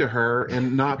speaking to her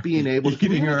and not being able to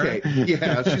communicate.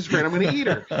 Yeah, she's afraid I'm going to eat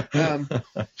her.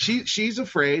 She's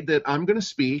afraid that I'm going to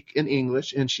speak in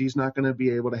English and she's not going to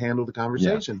be able to handle the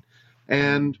conversation. Yeah.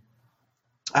 And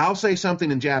I'll say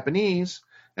something in Japanese,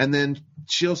 and then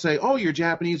she'll say, "Oh, your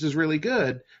Japanese is really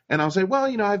good." And I'll say, "Well,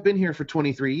 I've been here for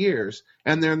 23 years."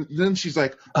 And then she's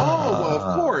like, "Oh, well,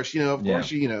 of course, you can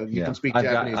speak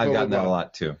Japanese." I've gotten that a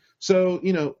lot too. So,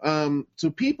 so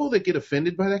people that get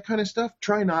offended by that kind of stuff,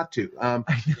 try not to.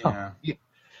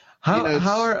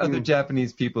 How are other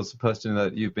Japanese people supposed to know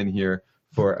that you've been here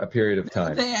for a period of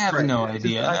time? They have no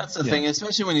idea. That's the thing,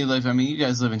 especially when you live, you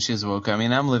guys live in Shizuoka.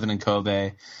 I'm living in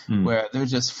Kobe, where they're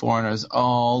just foreigners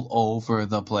all over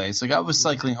the place. Like, I was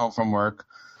cycling home from work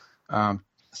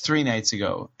 3 nights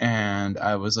ago, and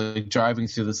I was driving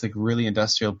through this really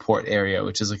industrial port area,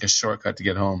 which is a shortcut to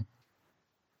get home.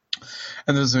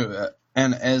 And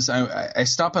as I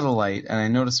stop at a light, and I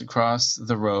notice across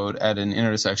the road at an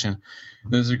intersection,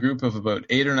 there's a group of about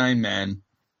 8 or 9 men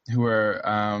who are,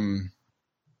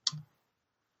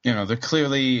 they're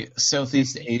clearly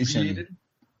Southeast Asian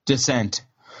descent.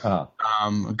 A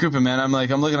group of men. I'm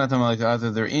looking at them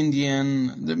either they're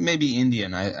Indian, maybe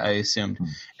Indian, I assumed,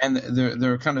 and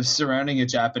they're kind of surrounding a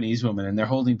Japanese woman, and they're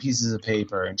holding pieces of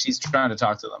paper, and she's trying to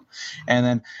talk to them,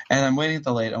 and I'm waiting at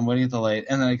the light,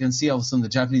 and then I can see all of a sudden the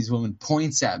Japanese woman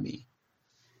points at me,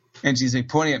 and she's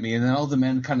pointing at me, and then all the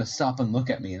men kind of stop and look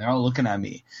at me, and they're all looking at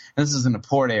me, and this is in a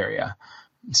port area.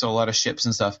 So a lot of ships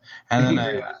and stuff, and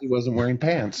then he wasn't wearing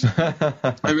pants.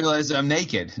 I realized I'm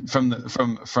naked from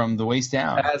the waist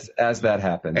down. As that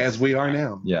happens, as we are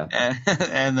now. Yeah.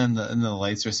 And then the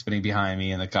lights were spinning behind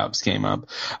me, and the cops came up.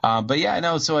 But yeah,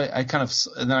 no. So I kind of,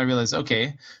 and then I realized,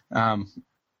 okay,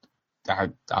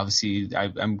 obviously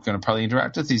I'm going to probably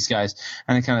interact with these guys,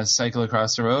 and I kind of cycle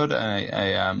across the road, and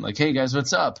I'm like, "Hey guys,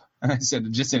 what's up?" And I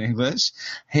said just in English,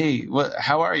 "Hey,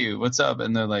 how are you? What's up?"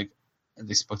 And they're like.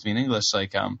 They spoke to me in English,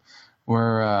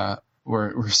 we're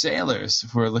sailors.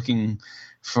 We're looking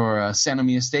for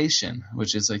Sanomiya Station,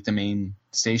 which is the main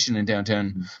station in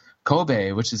downtown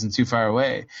Kobe, which isn't too far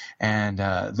away. And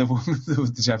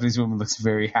the Japanese woman looks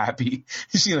very happy.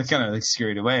 She kind of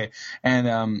scurried away. And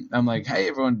I'm like, "Hey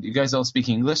everyone, you guys all speak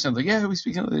English?" And I'm like, "Yeah, we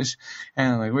speak English."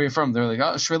 And I'm like, "Where are you from?" They're like,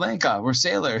 "Oh, Sri Lanka. We're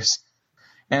sailors."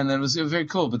 And then it was very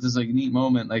cool. But there's a neat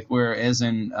moment, whereas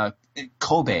in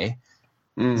Kobe.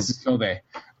 This is Kobe.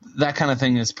 That kind of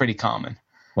thing is pretty common.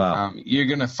 Wow. You're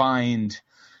going to find,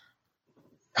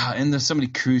 and there's so many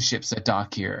cruise ships that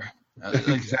dock here.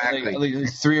 Exactly.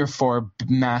 3 or 4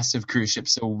 massive cruise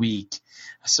ships a week.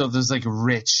 So there's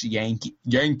rich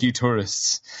Yankee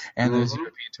tourists, and there's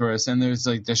European tourists, and there's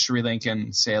the Sri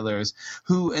Lankan sailors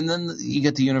and then you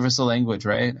get the universal language,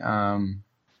 right?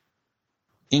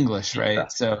 English, right? Yeah.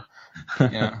 So.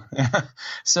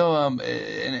 So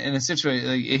in a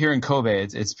situation here in Kobe,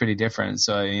 it's pretty different.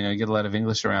 So you get a lot of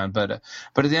English around, but at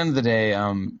the end of the day,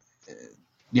 I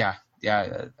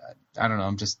don't know.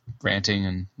 I'm just ranting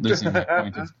and losing my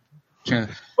point.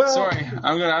 Sorry,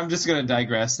 I'm just gonna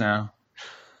digress now.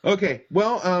 Okay,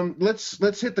 well,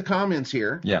 let's hit the comments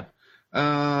here. Yeah.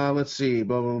 Let's see.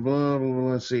 Blah blah blah.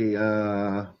 Let's see.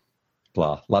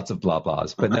 Blah, lots of blah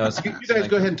blahs, but no. You guys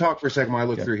go ahead and talk for a second while I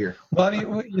look through here. Well,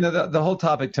 the whole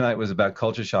topic tonight was about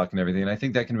culture shock and everything, and I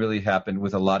think that can really happen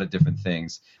with a lot of different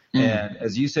things. And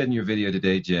as you said in your video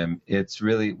today, Jim, it's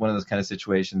really one of those kind of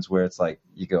situations where it's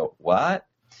you go, what?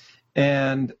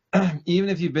 And even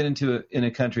if you've been lived in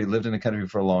a country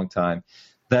for a long time,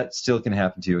 that still can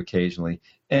happen to you occasionally.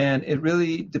 And it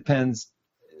really depends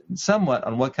somewhat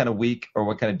on what kind of week or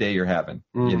what kind of day you're having,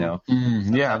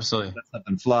 Yeah, absolutely. Let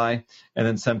something fly, and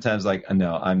then sometimes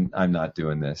no, I'm not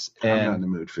doing this. And I'm not in the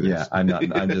mood for this. Yeah, I'm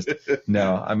not. I'm just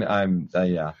no. I'm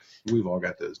yeah. We've all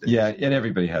got those days. Yeah, and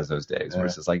everybody has those days where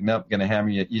it's just nope, gonna hammer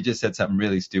you. You just said something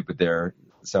really stupid there,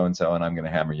 so and so, and I'm gonna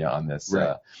hammer you on this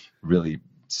really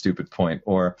stupid point.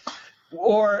 Or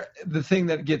the thing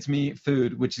that gets me,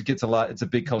 food, which gets a lot. It's a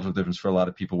big cultural difference for a lot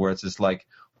of people, where it's just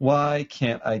why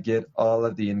can't I get all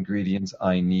of the ingredients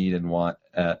I need and want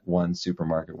at one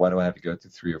supermarket? Why do I have to go to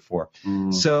 3 or 4?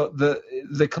 So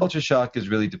the culture shock is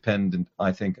really dependent,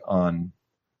 I think, on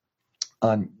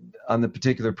the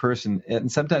particular person,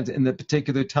 and sometimes in the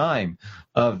particular time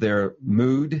of their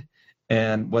mood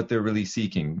and what they're really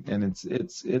seeking, and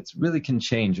it's really can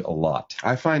change a lot.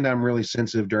 I find I'm really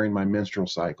sensitive during my menstrual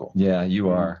cycle. Yeah, you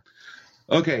are.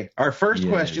 Okay, our first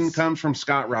question comes from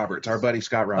Scott Roberts, our buddy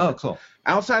Scott Roberts. Oh, cool.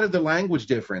 Outside of the language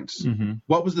difference,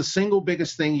 what was the single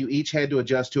biggest thing you each had to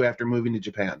adjust to after moving to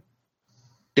Japan?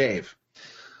 Dave.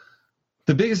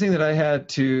 The biggest thing that I had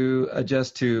to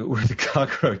adjust to were the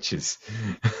cockroaches.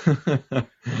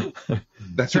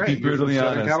 That's to right. be brutally You're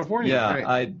from honest. Southern California. Yeah,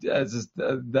 right.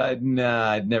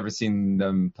 I'd never seen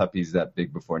them puppies that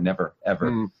big before. Never,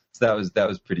 ever. So that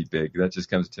was pretty big. That just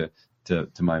comes to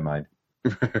my mind.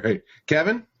 Right.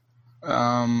 Kevin?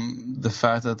 The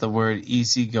fact that the word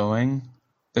easygoing,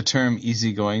 the term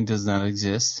easygoing does not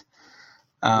exist.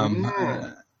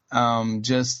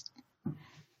 Just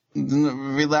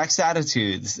relaxed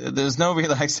attitudes. There's no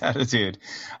relaxed attitude.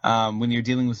 When you're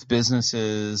dealing with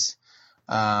businesses,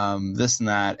 this and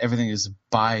that, everything is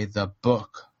by the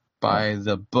book. By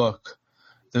the book.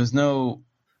 There's no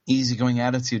easygoing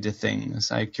attitude to things.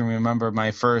 I can remember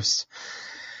my first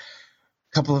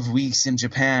couple of weeks in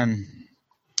Japan.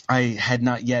 I had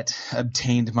not yet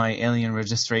obtained my alien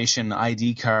registration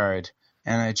ID card,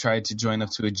 and I tried to join up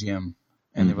to a gym,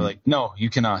 and they were like, "No, you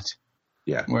cannot."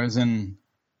 Yeah. Whereas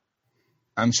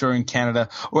I'm sure in Canada,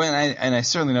 and I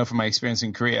certainly know from my experience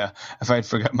in Korea, if I'd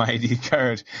forgot my ID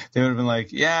card, they would have been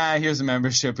like, "Yeah, here's a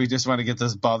membership. We just want to get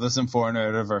this bothersome foreigner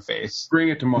out of our face." Bring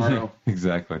it tomorrow.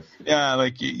 Exactly. Yeah,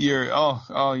 like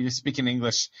you're speaking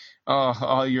English.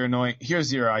 Oh, you're annoying.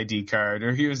 Here's your ID card,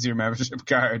 or here's your membership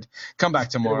card. Come back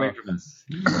tomorrow.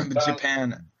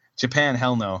 Japan,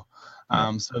 hell no.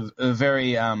 So a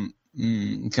very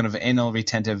kind of anal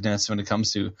retentiveness when it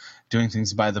comes to doing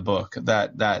things by the book. I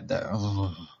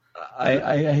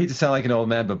hate to sound like an old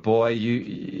man, but boy,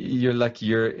 you're lucky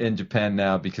you're in Japan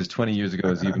now, because 20 years ago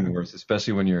it was even worse,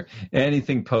 especially when you're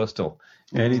anything postal,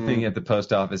 anything at the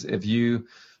post office. If you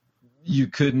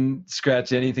couldn't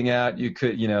scratch anything out, you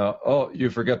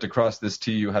forgot to cross this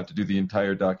T, you have to do the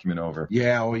entire document over.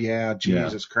 Yeah, oh yeah,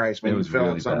 Jesus Christ, man. It was fill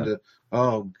really out something bad.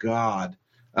 Oh God.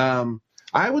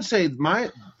 I would say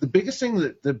the biggest thing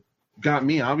that got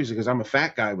me, obviously, because I'm a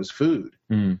fat guy, was food.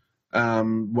 When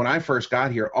I first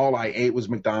got here, all I ate was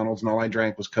McDonald's and all I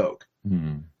drank was Coke.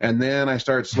 And then I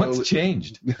started slowly. What's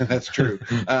changed? That's true.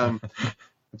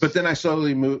 But then I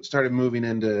slowly started moving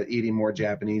into eating more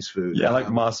Japanese food. Yeah, like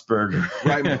Moss Burger.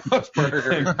 Right, Moss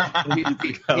Burger.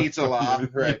 Pizza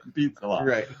lot. Right. Pizza lot.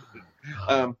 Right.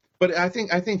 But I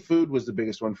think food was the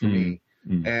biggest one for me.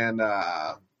 And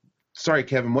sorry,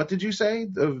 Kevin, what did you say?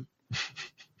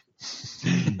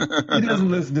 He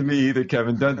doesn't listen to me either,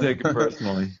 Kevin. Don't take it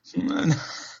personally. The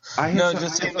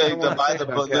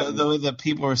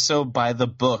people are so by the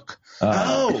book.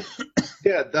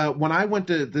 When I went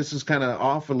to, this is kind of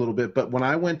off a little bit, but when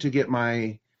I went to get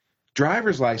my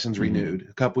driver's license renewed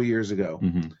a couple years ago,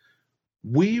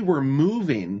 we were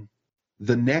moving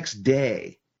the next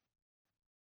day,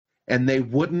 and they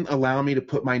wouldn't allow me to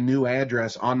put my new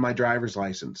address on my driver's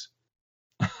license.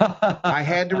 I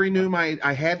had to renew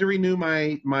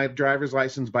my driver's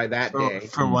license by that day.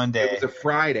 For one day. It was a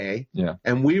Friday. Yeah.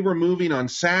 And we were moving on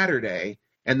Saturday,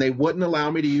 and they wouldn't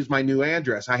allow me to use my new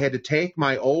address. I had to take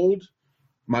my old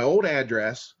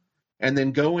address and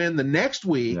then go in the next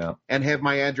week and have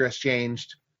my address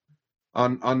changed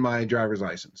on my driver's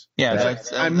license. Yeah,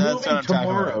 I'm moving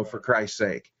tomorrow, for Christ's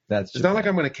sake. It's not like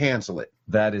I'm going to cancel it.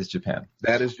 That is Japan.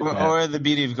 Or the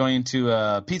beauty of going to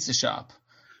a pizza shop.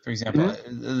 For example,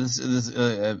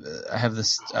 I have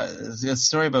this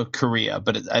story about Korea,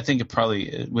 but I think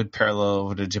it would parallel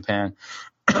over to Japan.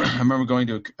 I remember going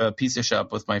to a pizza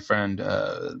shop with my friend,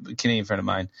 a Canadian friend of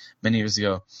mine, many years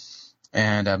ago.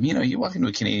 And, you walk into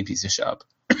a Canadian pizza shop,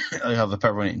 they have the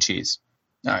pepperoni and cheese.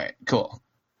 All right, cool.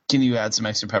 Can you add some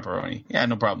extra pepperoni? Yeah,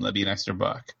 no problem. That'd be an extra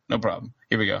 $1. No problem.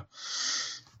 Here we go.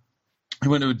 I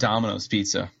went to a Domino's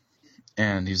Pizza,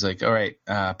 and he was like, all right,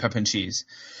 pepper and cheese.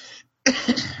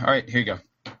 All right, here you go.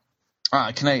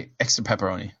 Can I extra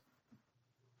pepperoni?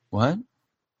 What?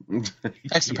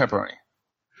 Extra pepperoni?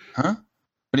 Huh?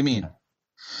 What do you mean?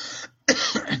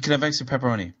 Can I have extra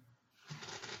pepperoni?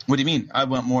 What do you mean? I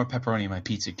want more pepperoni in my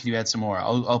pizza. Can you add some more?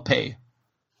 I'll pay.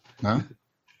 Huh?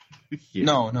 Yeah.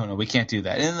 No, we can't do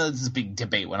that. And this big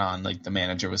debate went on. Like the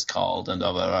manager was called and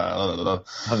blah, blah, blah, blah, blah.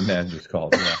 How the manager's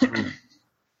called? Yeah.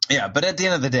 Yeah, but at the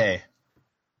end of the day,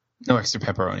 no extra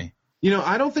pepperoni.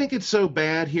 I don't think it's so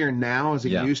bad here now as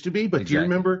it used to be, but do you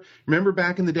remember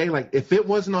back in the day, like if it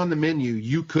wasn't on the menu,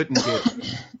 you couldn't get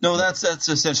it. No, that's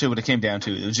essentially what it came down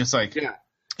to. It was just like,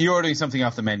 you're ordering something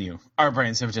off the menu. Our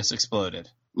brains have just exploded.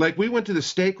 Like we went to the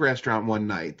steak restaurant one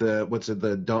night, what's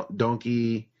the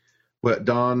Donkey, what's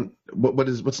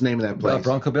the name of that place?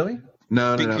 Bronco Billy?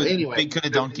 No. Anyway. Big Cootie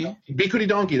Donkey? Big Cootie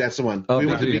Donkey, that's the one. We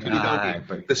went to Big Cootie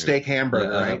Donkey, the steak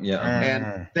hamburger, right? Yeah.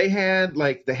 And they had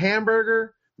like the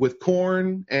hamburger with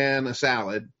corn and a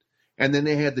salad, and then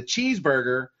they had the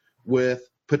cheeseburger with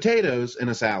potatoes in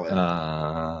a salad.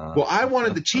 Well, I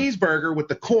wanted the cheeseburger with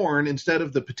the corn instead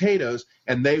of the potatoes,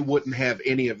 and they wouldn't have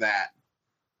any of that.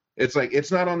 It's like,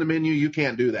 it's not on the menu. You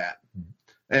can't do that.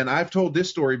 And I've told this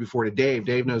story before to Dave.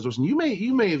 Dave knows this one. You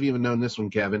may have even known this one,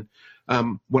 Kevin.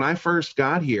 When I first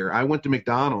got here, I went to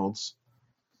McDonald's,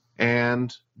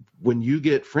 and when you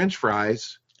get French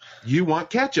fries, you want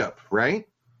ketchup, right?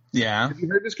 Yeah. Have you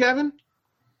heard this, Kevin?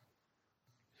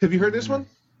 Have you heard this one?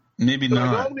 Maybe so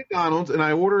not. I go to McDonald's and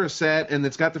I order a set, and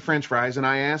it's got the French fries, and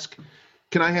I ask,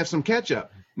 can I have some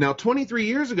ketchup? Now, 23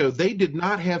 years ago, they did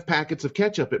not have packets of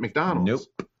ketchup at McDonald's.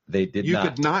 Nope, they did not. You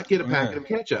could not get a packet of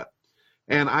ketchup.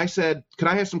 And I said, could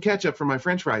I have some ketchup for my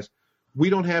French fries?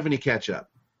 We don't have any ketchup.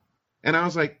 And I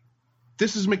was like,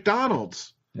 this is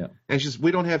McDonald's. Yeah. And she says, we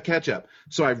don't have ketchup.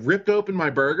 So I ripped open my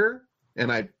burger,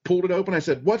 and I pulled it open. I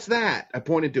said, what's that? I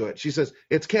pointed to it. She says,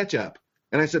 it's ketchup.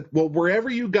 And I said, well, wherever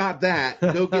you got that,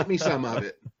 go get me some of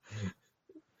it.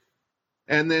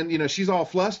 And then, she's all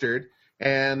flustered.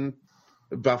 And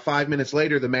about 5 minutes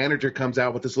later, the manager comes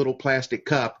out with this little plastic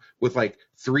cup with like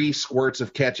 3 squirts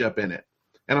of ketchup in it.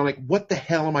 And I'm like, what the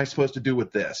hell am I supposed to do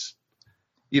with this?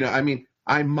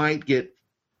 I might get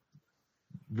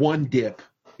one dip,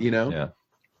 Yeah.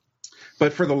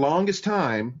 But for the longest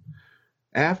time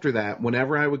after that,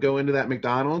 whenever I would go into that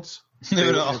McDonald's, they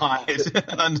would all hide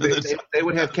they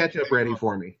would have ketchup ready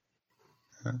for me.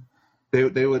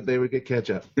 They would get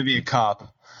ketchup. To be a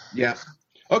cop. Yeah.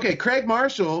 Okay. Craig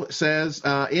Marshall says,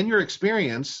 in your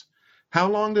experience, how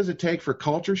long does it take for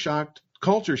culture shock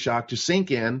to sink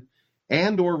in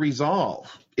and or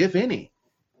resolve, if any?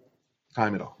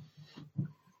 Time at all.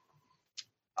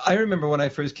 I remember when I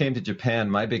first came to Japan,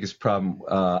 my biggest problem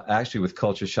actually with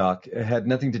culture shock had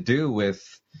nothing to do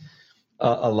with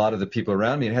a lot of the people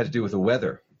around me. It had to do with the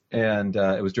weather. And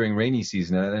it was during rainy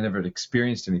season, and I never had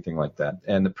experienced anything like that.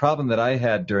 And the problem that I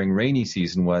had during rainy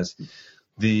season was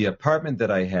the apartment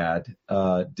that I had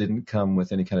didn't come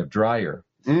with any kind of dryer.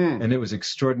 And it was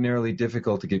extraordinarily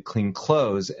difficult to get clean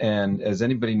clothes. And as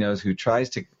anybody knows who tries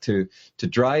to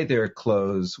dry their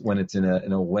clothes when it's in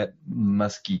a wet,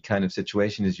 musky kind of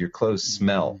situation, is your clothes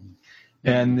smell.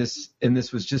 And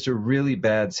this was just a really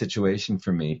bad situation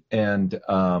for me. And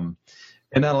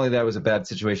not only that, it was a bad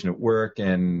situation at work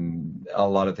and a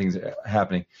lot of things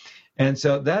happening. And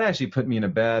so that actually put me in a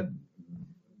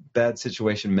bad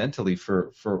situation mentally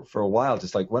for a while.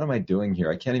 Just like, what am I doing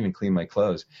here? I can't even clean my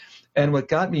clothes. And what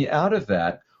got me out of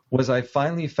that was I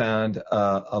finally found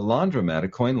a laundromat, a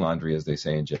coin laundry, as they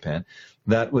say in Japan,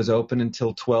 that was open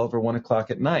until 12 or 1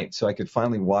 o'clock at night. So I could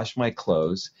finally wash my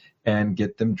clothes and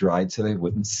get them dried so they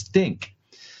wouldn't stink.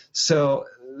 So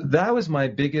that was my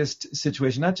biggest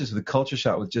situation, not just with culture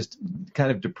shock, with just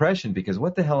kind of depression, because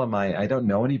what the hell am I? I don't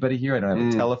know anybody here. I don't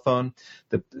have a telephone.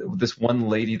 This one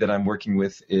lady that I'm working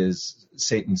with is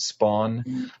Satan's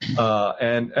spawn,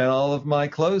 and all of my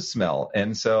clothes smell.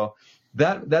 And so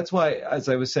that's why, as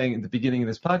I was saying at the beginning of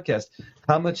this podcast,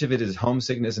 how much of it is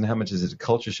homesickness and how much is it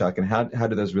culture shock, and how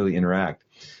do those really interact?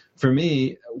 For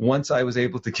me, once I was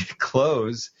able to get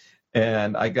clothes,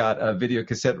 and I got a video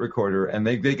cassette recorder, and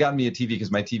they got me a TV because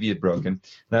my TV had broken,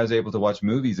 and I was able to watch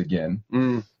movies again.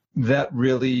 That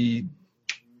really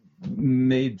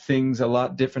made things a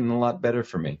lot different and a lot better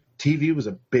for me. TV was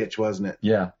a bitch, wasn't it?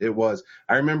 Yeah. It was.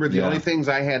 I remember the only things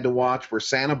I had to watch were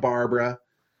Santa Barbara.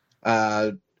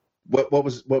 What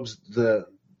was the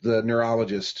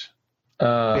neurologist?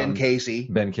 Ben Casey.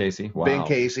 Ben Casey. Wow. Ben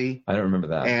Casey. I don't remember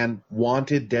that. And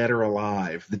Wanted Dead or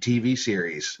Alive, the TV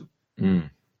series.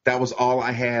 That was all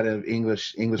I had of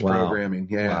English programming.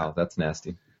 Yeah. Wow, that's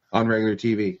nasty. On regular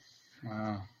TV.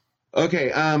 Wow.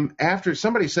 Okay. After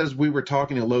somebody says we were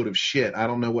talking a load of shit, I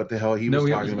don't know what the hell he was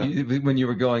talking about. When you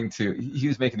were going to, he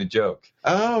was making a joke.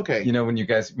 Oh, okay. When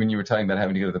you were talking about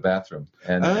having to go to the bathroom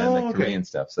and the Korean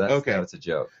stuff. So that's a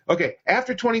joke. Okay.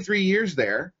 After 23 years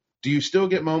there, do you still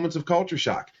get moments of culture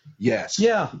shock? Yes.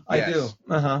 Yeah, I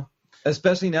do.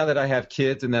 Especially now that I have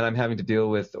kids and that I'm having to deal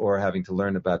with or having to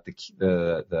learn about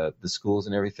the schools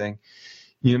and everything.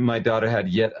 My daughter had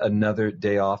yet another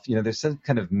day off. There's some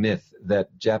kind of myth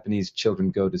that Japanese children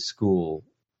go to school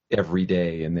every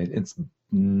day, and it's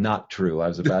not true. I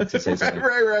was about to say something.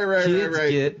 Right. Kids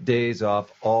get days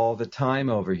off all the time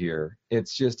over here.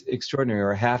 It's just extraordinary.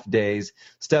 Or half days,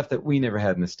 stuff that we never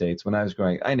had in the States. When I was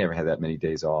growing, I never had that many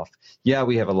days off. Yeah,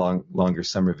 we have a longer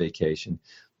summer vacation.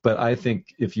 But I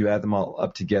think if you add them all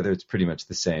up together, it's pretty much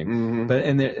the same.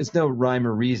 And there's no rhyme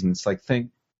or reason. It's like, thank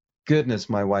goodness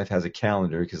my wife has a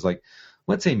calendar, because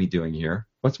what's Amy doing here?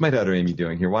 What's my daughter Amy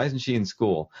doing here? Why isn't she in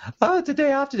school? Oh, it's a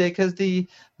day off today because the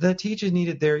teachers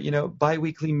needed their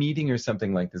biweekly meeting or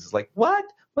something like this. It's like, what?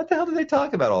 what the hell do they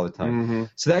talk about all the time? Mm-hmm.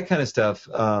 So that kind of stuff,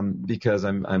 because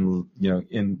I'm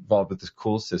involved with this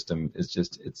school system, is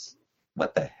just, it's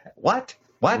what the heck? What?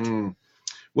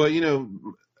 Well,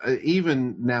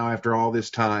 even now after all this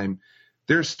time,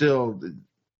 there's still,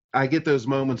 I get those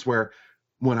moments where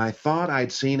when I thought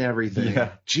I'd seen everything,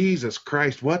 Jesus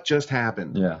Christ, what just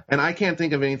happened? Yeah. And I can't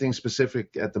think of anything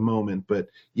specific at the moment, but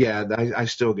yeah, I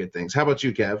still get things. How about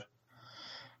you, Kev?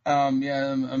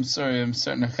 I'm sorry. I'm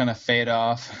starting to kind of fade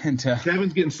off into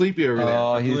Kevin's getting sleepy over there.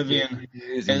 Oh, oblivion.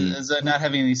 Is not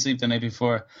having any sleep the night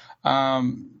before. I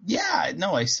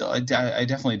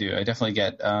definitely do. I definitely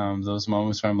get those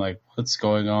moments where I'm like, what's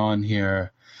going on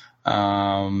here?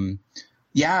 I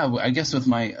guess with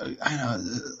my,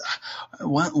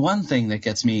 one thing that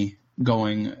gets me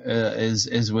going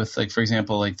is with, like, for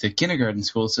example, like the kindergarten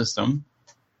school system.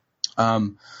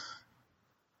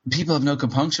 People have no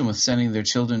compunction with sending their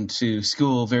children to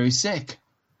school very sick.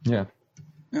 Yeah.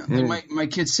 My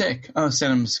kid's sick. Oh,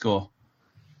 send him to school.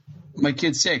 My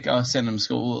kid's sick. Oh, send him to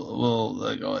school.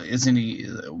 Well, isn't he?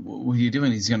 What are you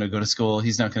doing? He's going to go to school.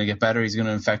 He's not going to get better. He's going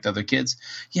to infect other kids.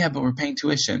 Yeah, but we're paying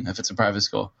tuition if it's a private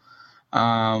school.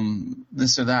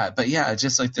 This or that. But yeah,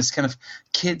 just like this kind of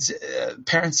kids,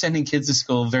 parents sending kids to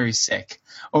school very sick.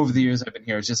 Over the years I've been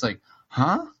here, it's just like,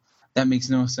 huh? That makes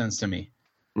no sense to me.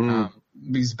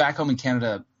 Because back home in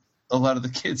Canada, a lot of the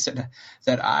kids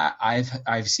that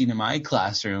I've seen in my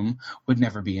classroom would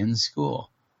never be in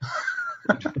school.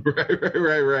 Right.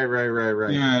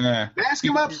 Yeah. Ask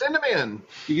him up, send him in.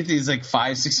 You get these like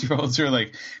 5-6-year-olds who are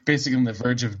like basically on the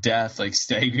verge of death, like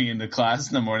staggering into class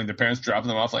in the morning. The parents dropping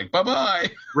them off like,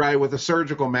 bye-bye. Right, with a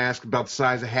surgical mask about the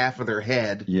size of half of their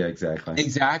head. Yeah,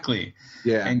 exactly.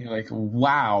 Yeah. And you're like,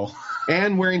 wow.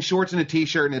 And wearing shorts and a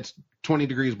T-shirt, and it's 20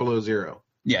 degrees below zero.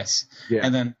 Yes. Yeah.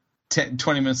 And then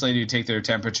 20 minutes later, you take their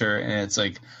temperature, and it's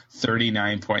like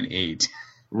 39.8.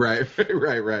 Right.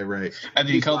 And then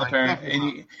you call the parent,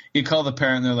 and you call the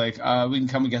parent, and they're like, we can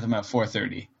come and get them at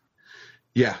 4:30.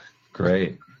 Yeah.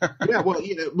 Great. Yeah, well,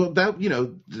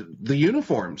 the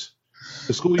uniforms,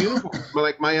 the school uniforms.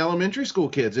 Like my elementary school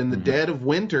kids in the dead of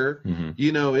winter,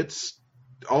 it's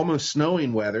almost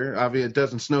snowing weather. Obviously, it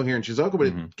doesn't snow here in Shizuoka, but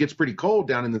it gets pretty cold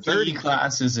down in the 30s.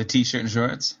 Class is a T-shirt and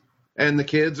shorts. And the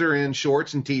kids are in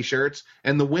shorts and T-shirts,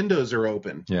 and the windows are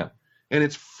open. Yeah. And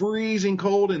it's freezing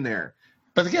cold in there.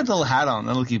 But they get the little hat on.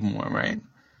 That'll keep them warm, right?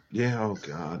 Yeah, oh,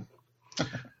 God.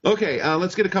 Okay,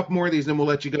 let's get a couple more of these, and then we'll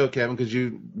let you go, Kevin, because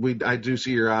I do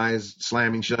see your eyes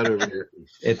slamming shut over here.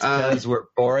 It's because we're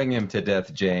boring him to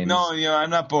death, James. No, I'm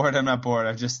not bored.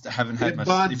 I just haven't had much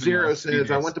Bod sleep. Zero says,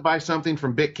 I went to buy something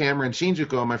from Bic Camera in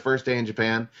Shinjuku on my first day in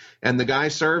Japan, and the guy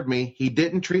served me. He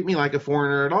didn't treat me like a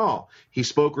foreigner at all. He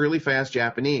spoke really fast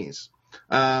Japanese.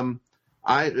 In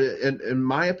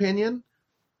my opinion,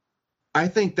 I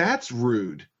think that's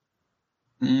rude.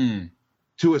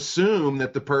 To assume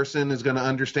that the person is going to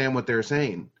understand what they're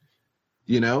saying,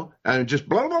 and just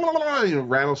blah, blah, blah, blah,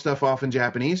 rattle stuff off in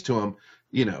Japanese to them.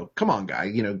 Come on,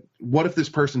 guy. What if this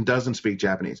person doesn't speak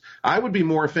Japanese? I would be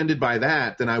more offended by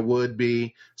that than I would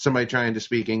be somebody trying to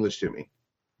speak English to me.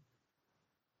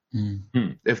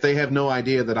 If they have no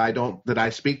idea that I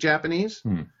speak Japanese,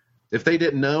 if they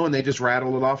didn't know and they just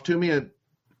rattle it off to me,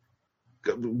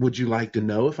 would you like to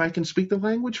know if I can speak the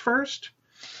language first?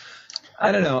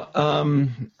 I don't know.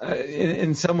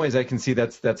 In some ways, I can see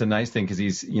that's a nice thing because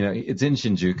he's, it's in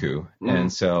Shinjuku,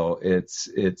 and so it's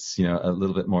a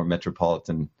little bit more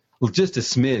metropolitan, just a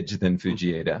smidge than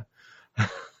Fujieda,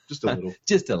 just a little,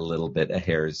 just a little bit, a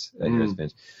hair's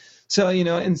smidge. So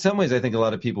in some ways, I think a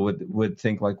lot of people would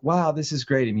think like, wow, this is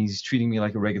great. I mean, he's treating me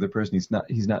like a regular person.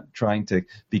 He's not trying to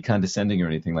be condescending or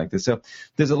anything like this. So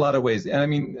there's a lot of ways. And I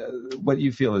mean, what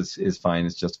you feel is fine.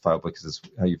 It's justifiable because it's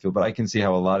how you feel. But I can see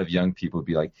how a lot of young people would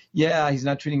be like, yeah, he's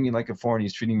not treating me like a foreigner.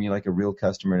 He's treating me like a real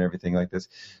customer and everything like this.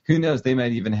 Who knows? They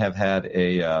might even have had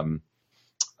a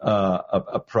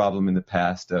problem in the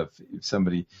past of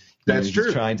somebody. That's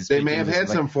true. Trying to speak they may have had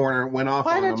some foreigner went off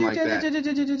on them like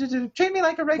that. Treat me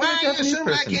like a regular Japanese person.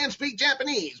 Why assume I can't speak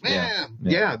Japanese, man?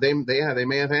 Yeah, they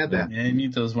may have had that. Yeah, you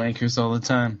meet those wankers all the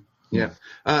time. Yeah.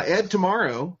 Ed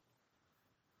Tomorrow,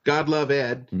 God love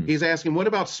Ed, he's asking, what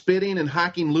about spitting and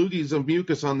hacking loogies of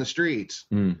mucus on the streets?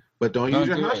 But don't use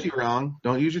your hashi wrong.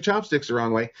 Don't use your chopsticks the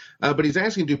wrong way. But he's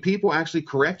asking, do people actually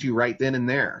correct you right then and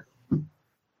there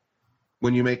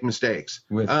when you make mistakes?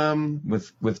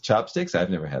 With chopsticks,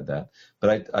 I've never had that,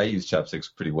 but I use chopsticks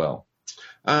pretty well.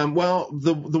 Well,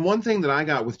 the one thing that I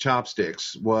got with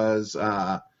chopsticks was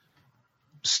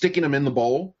sticking them in the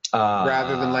bowl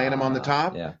rather than laying them on the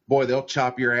top. Yeah. Boy, they'll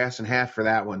chop your ass in half for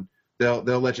that one. They'll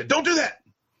let you. Don't do that.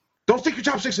 Don't stick your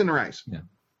chopsticks in the rice. Yeah.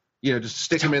 just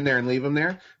stick them in there and leave them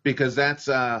there, because that's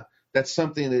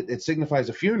something that it signifies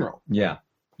a funeral. Yeah.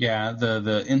 Yeah,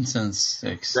 the incense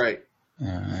sticks. Right.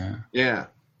 Yeah.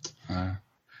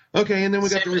 Okay, and then we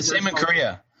got the same in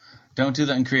Korea. Don't do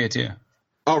that in Korea too.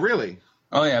 Oh, really?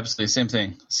 Oh yeah, absolutely. Same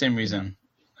thing. Same reason.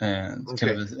 It's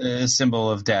kind of a symbol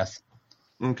of death.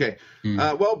 Okay.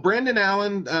 Well, Brendan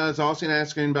Allen is also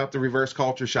asking about the reverse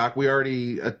culture shock. We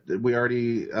already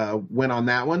went on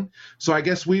that one. So I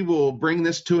guess we will bring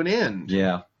this to an end.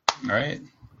 Yeah. All right.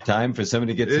 Time for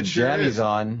somebody to get some jammies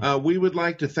on. We would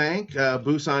like to thank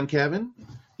Busan Kevin.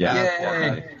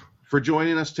 For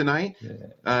joining us tonight. It's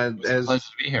a pleasure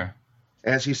to be here.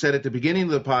 As he said at the beginning of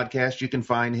the podcast, you can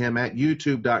find him at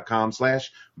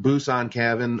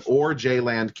youtube.com/BusanKevin or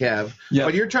JLandKev. Yep.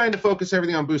 But you're trying to focus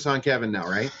everything on Busan Kevin now,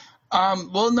 right?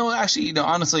 Well, no, actually,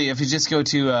 honestly, if you just go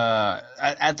to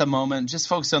at the moment, just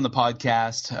focus on the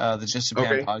podcast, the Just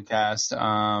Japan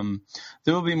podcast.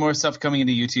 There will be more stuff coming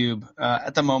into YouTube.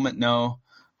 At the moment, no.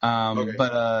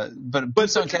 But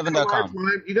BusanKevin.com.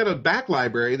 You got a back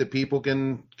library that people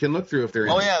can look through if they're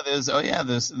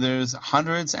interested. There's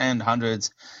hundreds and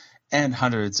hundreds and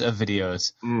hundreds of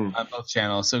videos on both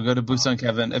channels. So go to Busan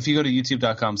Kevin. If you go to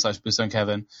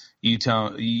youtube.com/BusanKevin,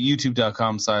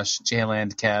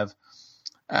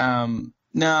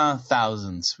 youtube.com/JLandKev,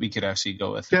 thousands we could actually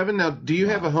go with. Kevin, now do you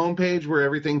have a homepage where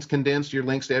everything's condensed, your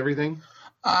links to everything?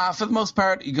 For the most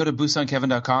part, you go to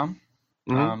BusanKevin.com.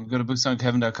 Go to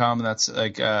BusanKevin.com, and that's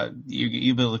like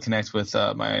you'll be able to connect with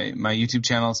my YouTube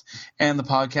channels and the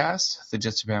podcast, the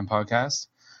Just Japan podcast.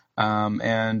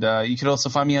 And you could also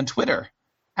find me on Twitter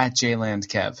at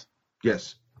JLandKev.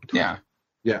 Yes. Yeah.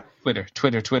 Twitter.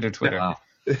 Yeah.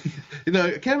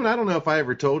 Kevin, I don't know if I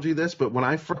ever told you this, but when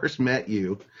I first met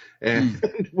you and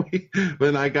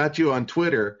when I got you on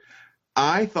Twitter,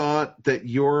 I thought that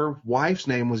your wife's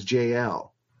name was JL.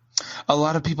 A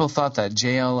lot of people thought that,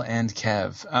 JL and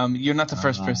Kev. You're not the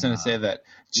first person to say that.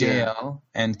 JL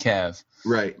and Kev.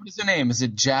 Right. What is her name? Is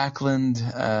it Jacqueline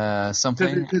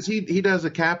something? Because he does a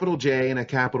capital J and a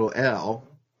capital L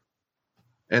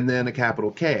and then a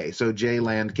capital K. So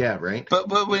JLand Kev, right? But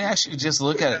when you actually just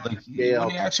look at it, like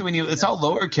it's all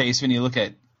lowercase when you look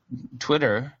at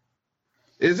Twitter.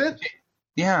 Is it?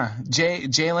 Yeah,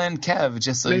 JLand Kev.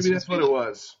 Just like, maybe that's what it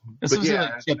was. This was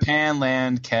like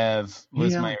Japanland Kev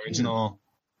was my original.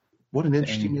 What an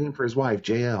interesting name for his wife,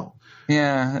 JL.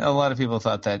 Yeah, a lot of people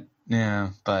thought that. Yeah,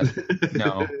 but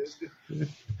no.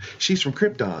 She's from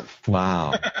Krypton.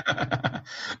 Wow. But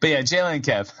yeah, JLand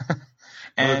Kev.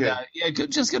 And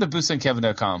just go to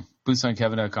BusanKevin.com.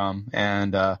 BusanKevin.com,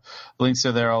 and links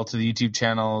are there all to the YouTube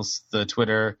channels, the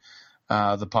Twitter.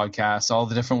 The podcast, all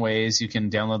the different ways you can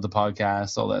download the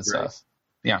podcast, all that stuff.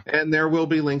 Yeah. And there will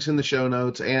be links in the show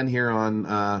notes and here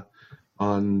on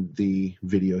the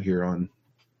video here on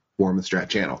War the Strat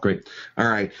channel. Great. All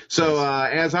right. So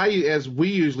as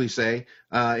we usually say,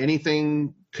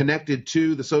 anything connected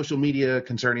to the social media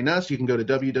concerning us, you can go to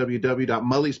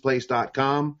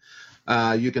www.mulliesplace.com.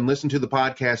 You can listen to the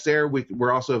podcast there.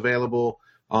 We're also available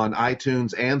on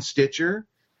iTunes and Stitcher.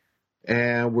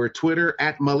 And we're Twitter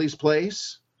at Mully's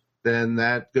Place. Then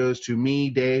that goes to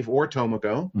me, Dave, or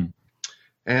Tomoko.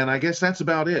 And I guess that's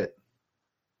about it.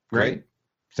 Right?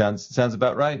 Sounds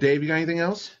about right. Dave, you got anything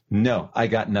else? No, I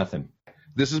got nothing.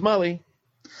 This is Mully.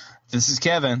 This is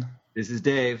Kevin. This is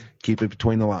Dave. Keep it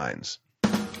between the lines.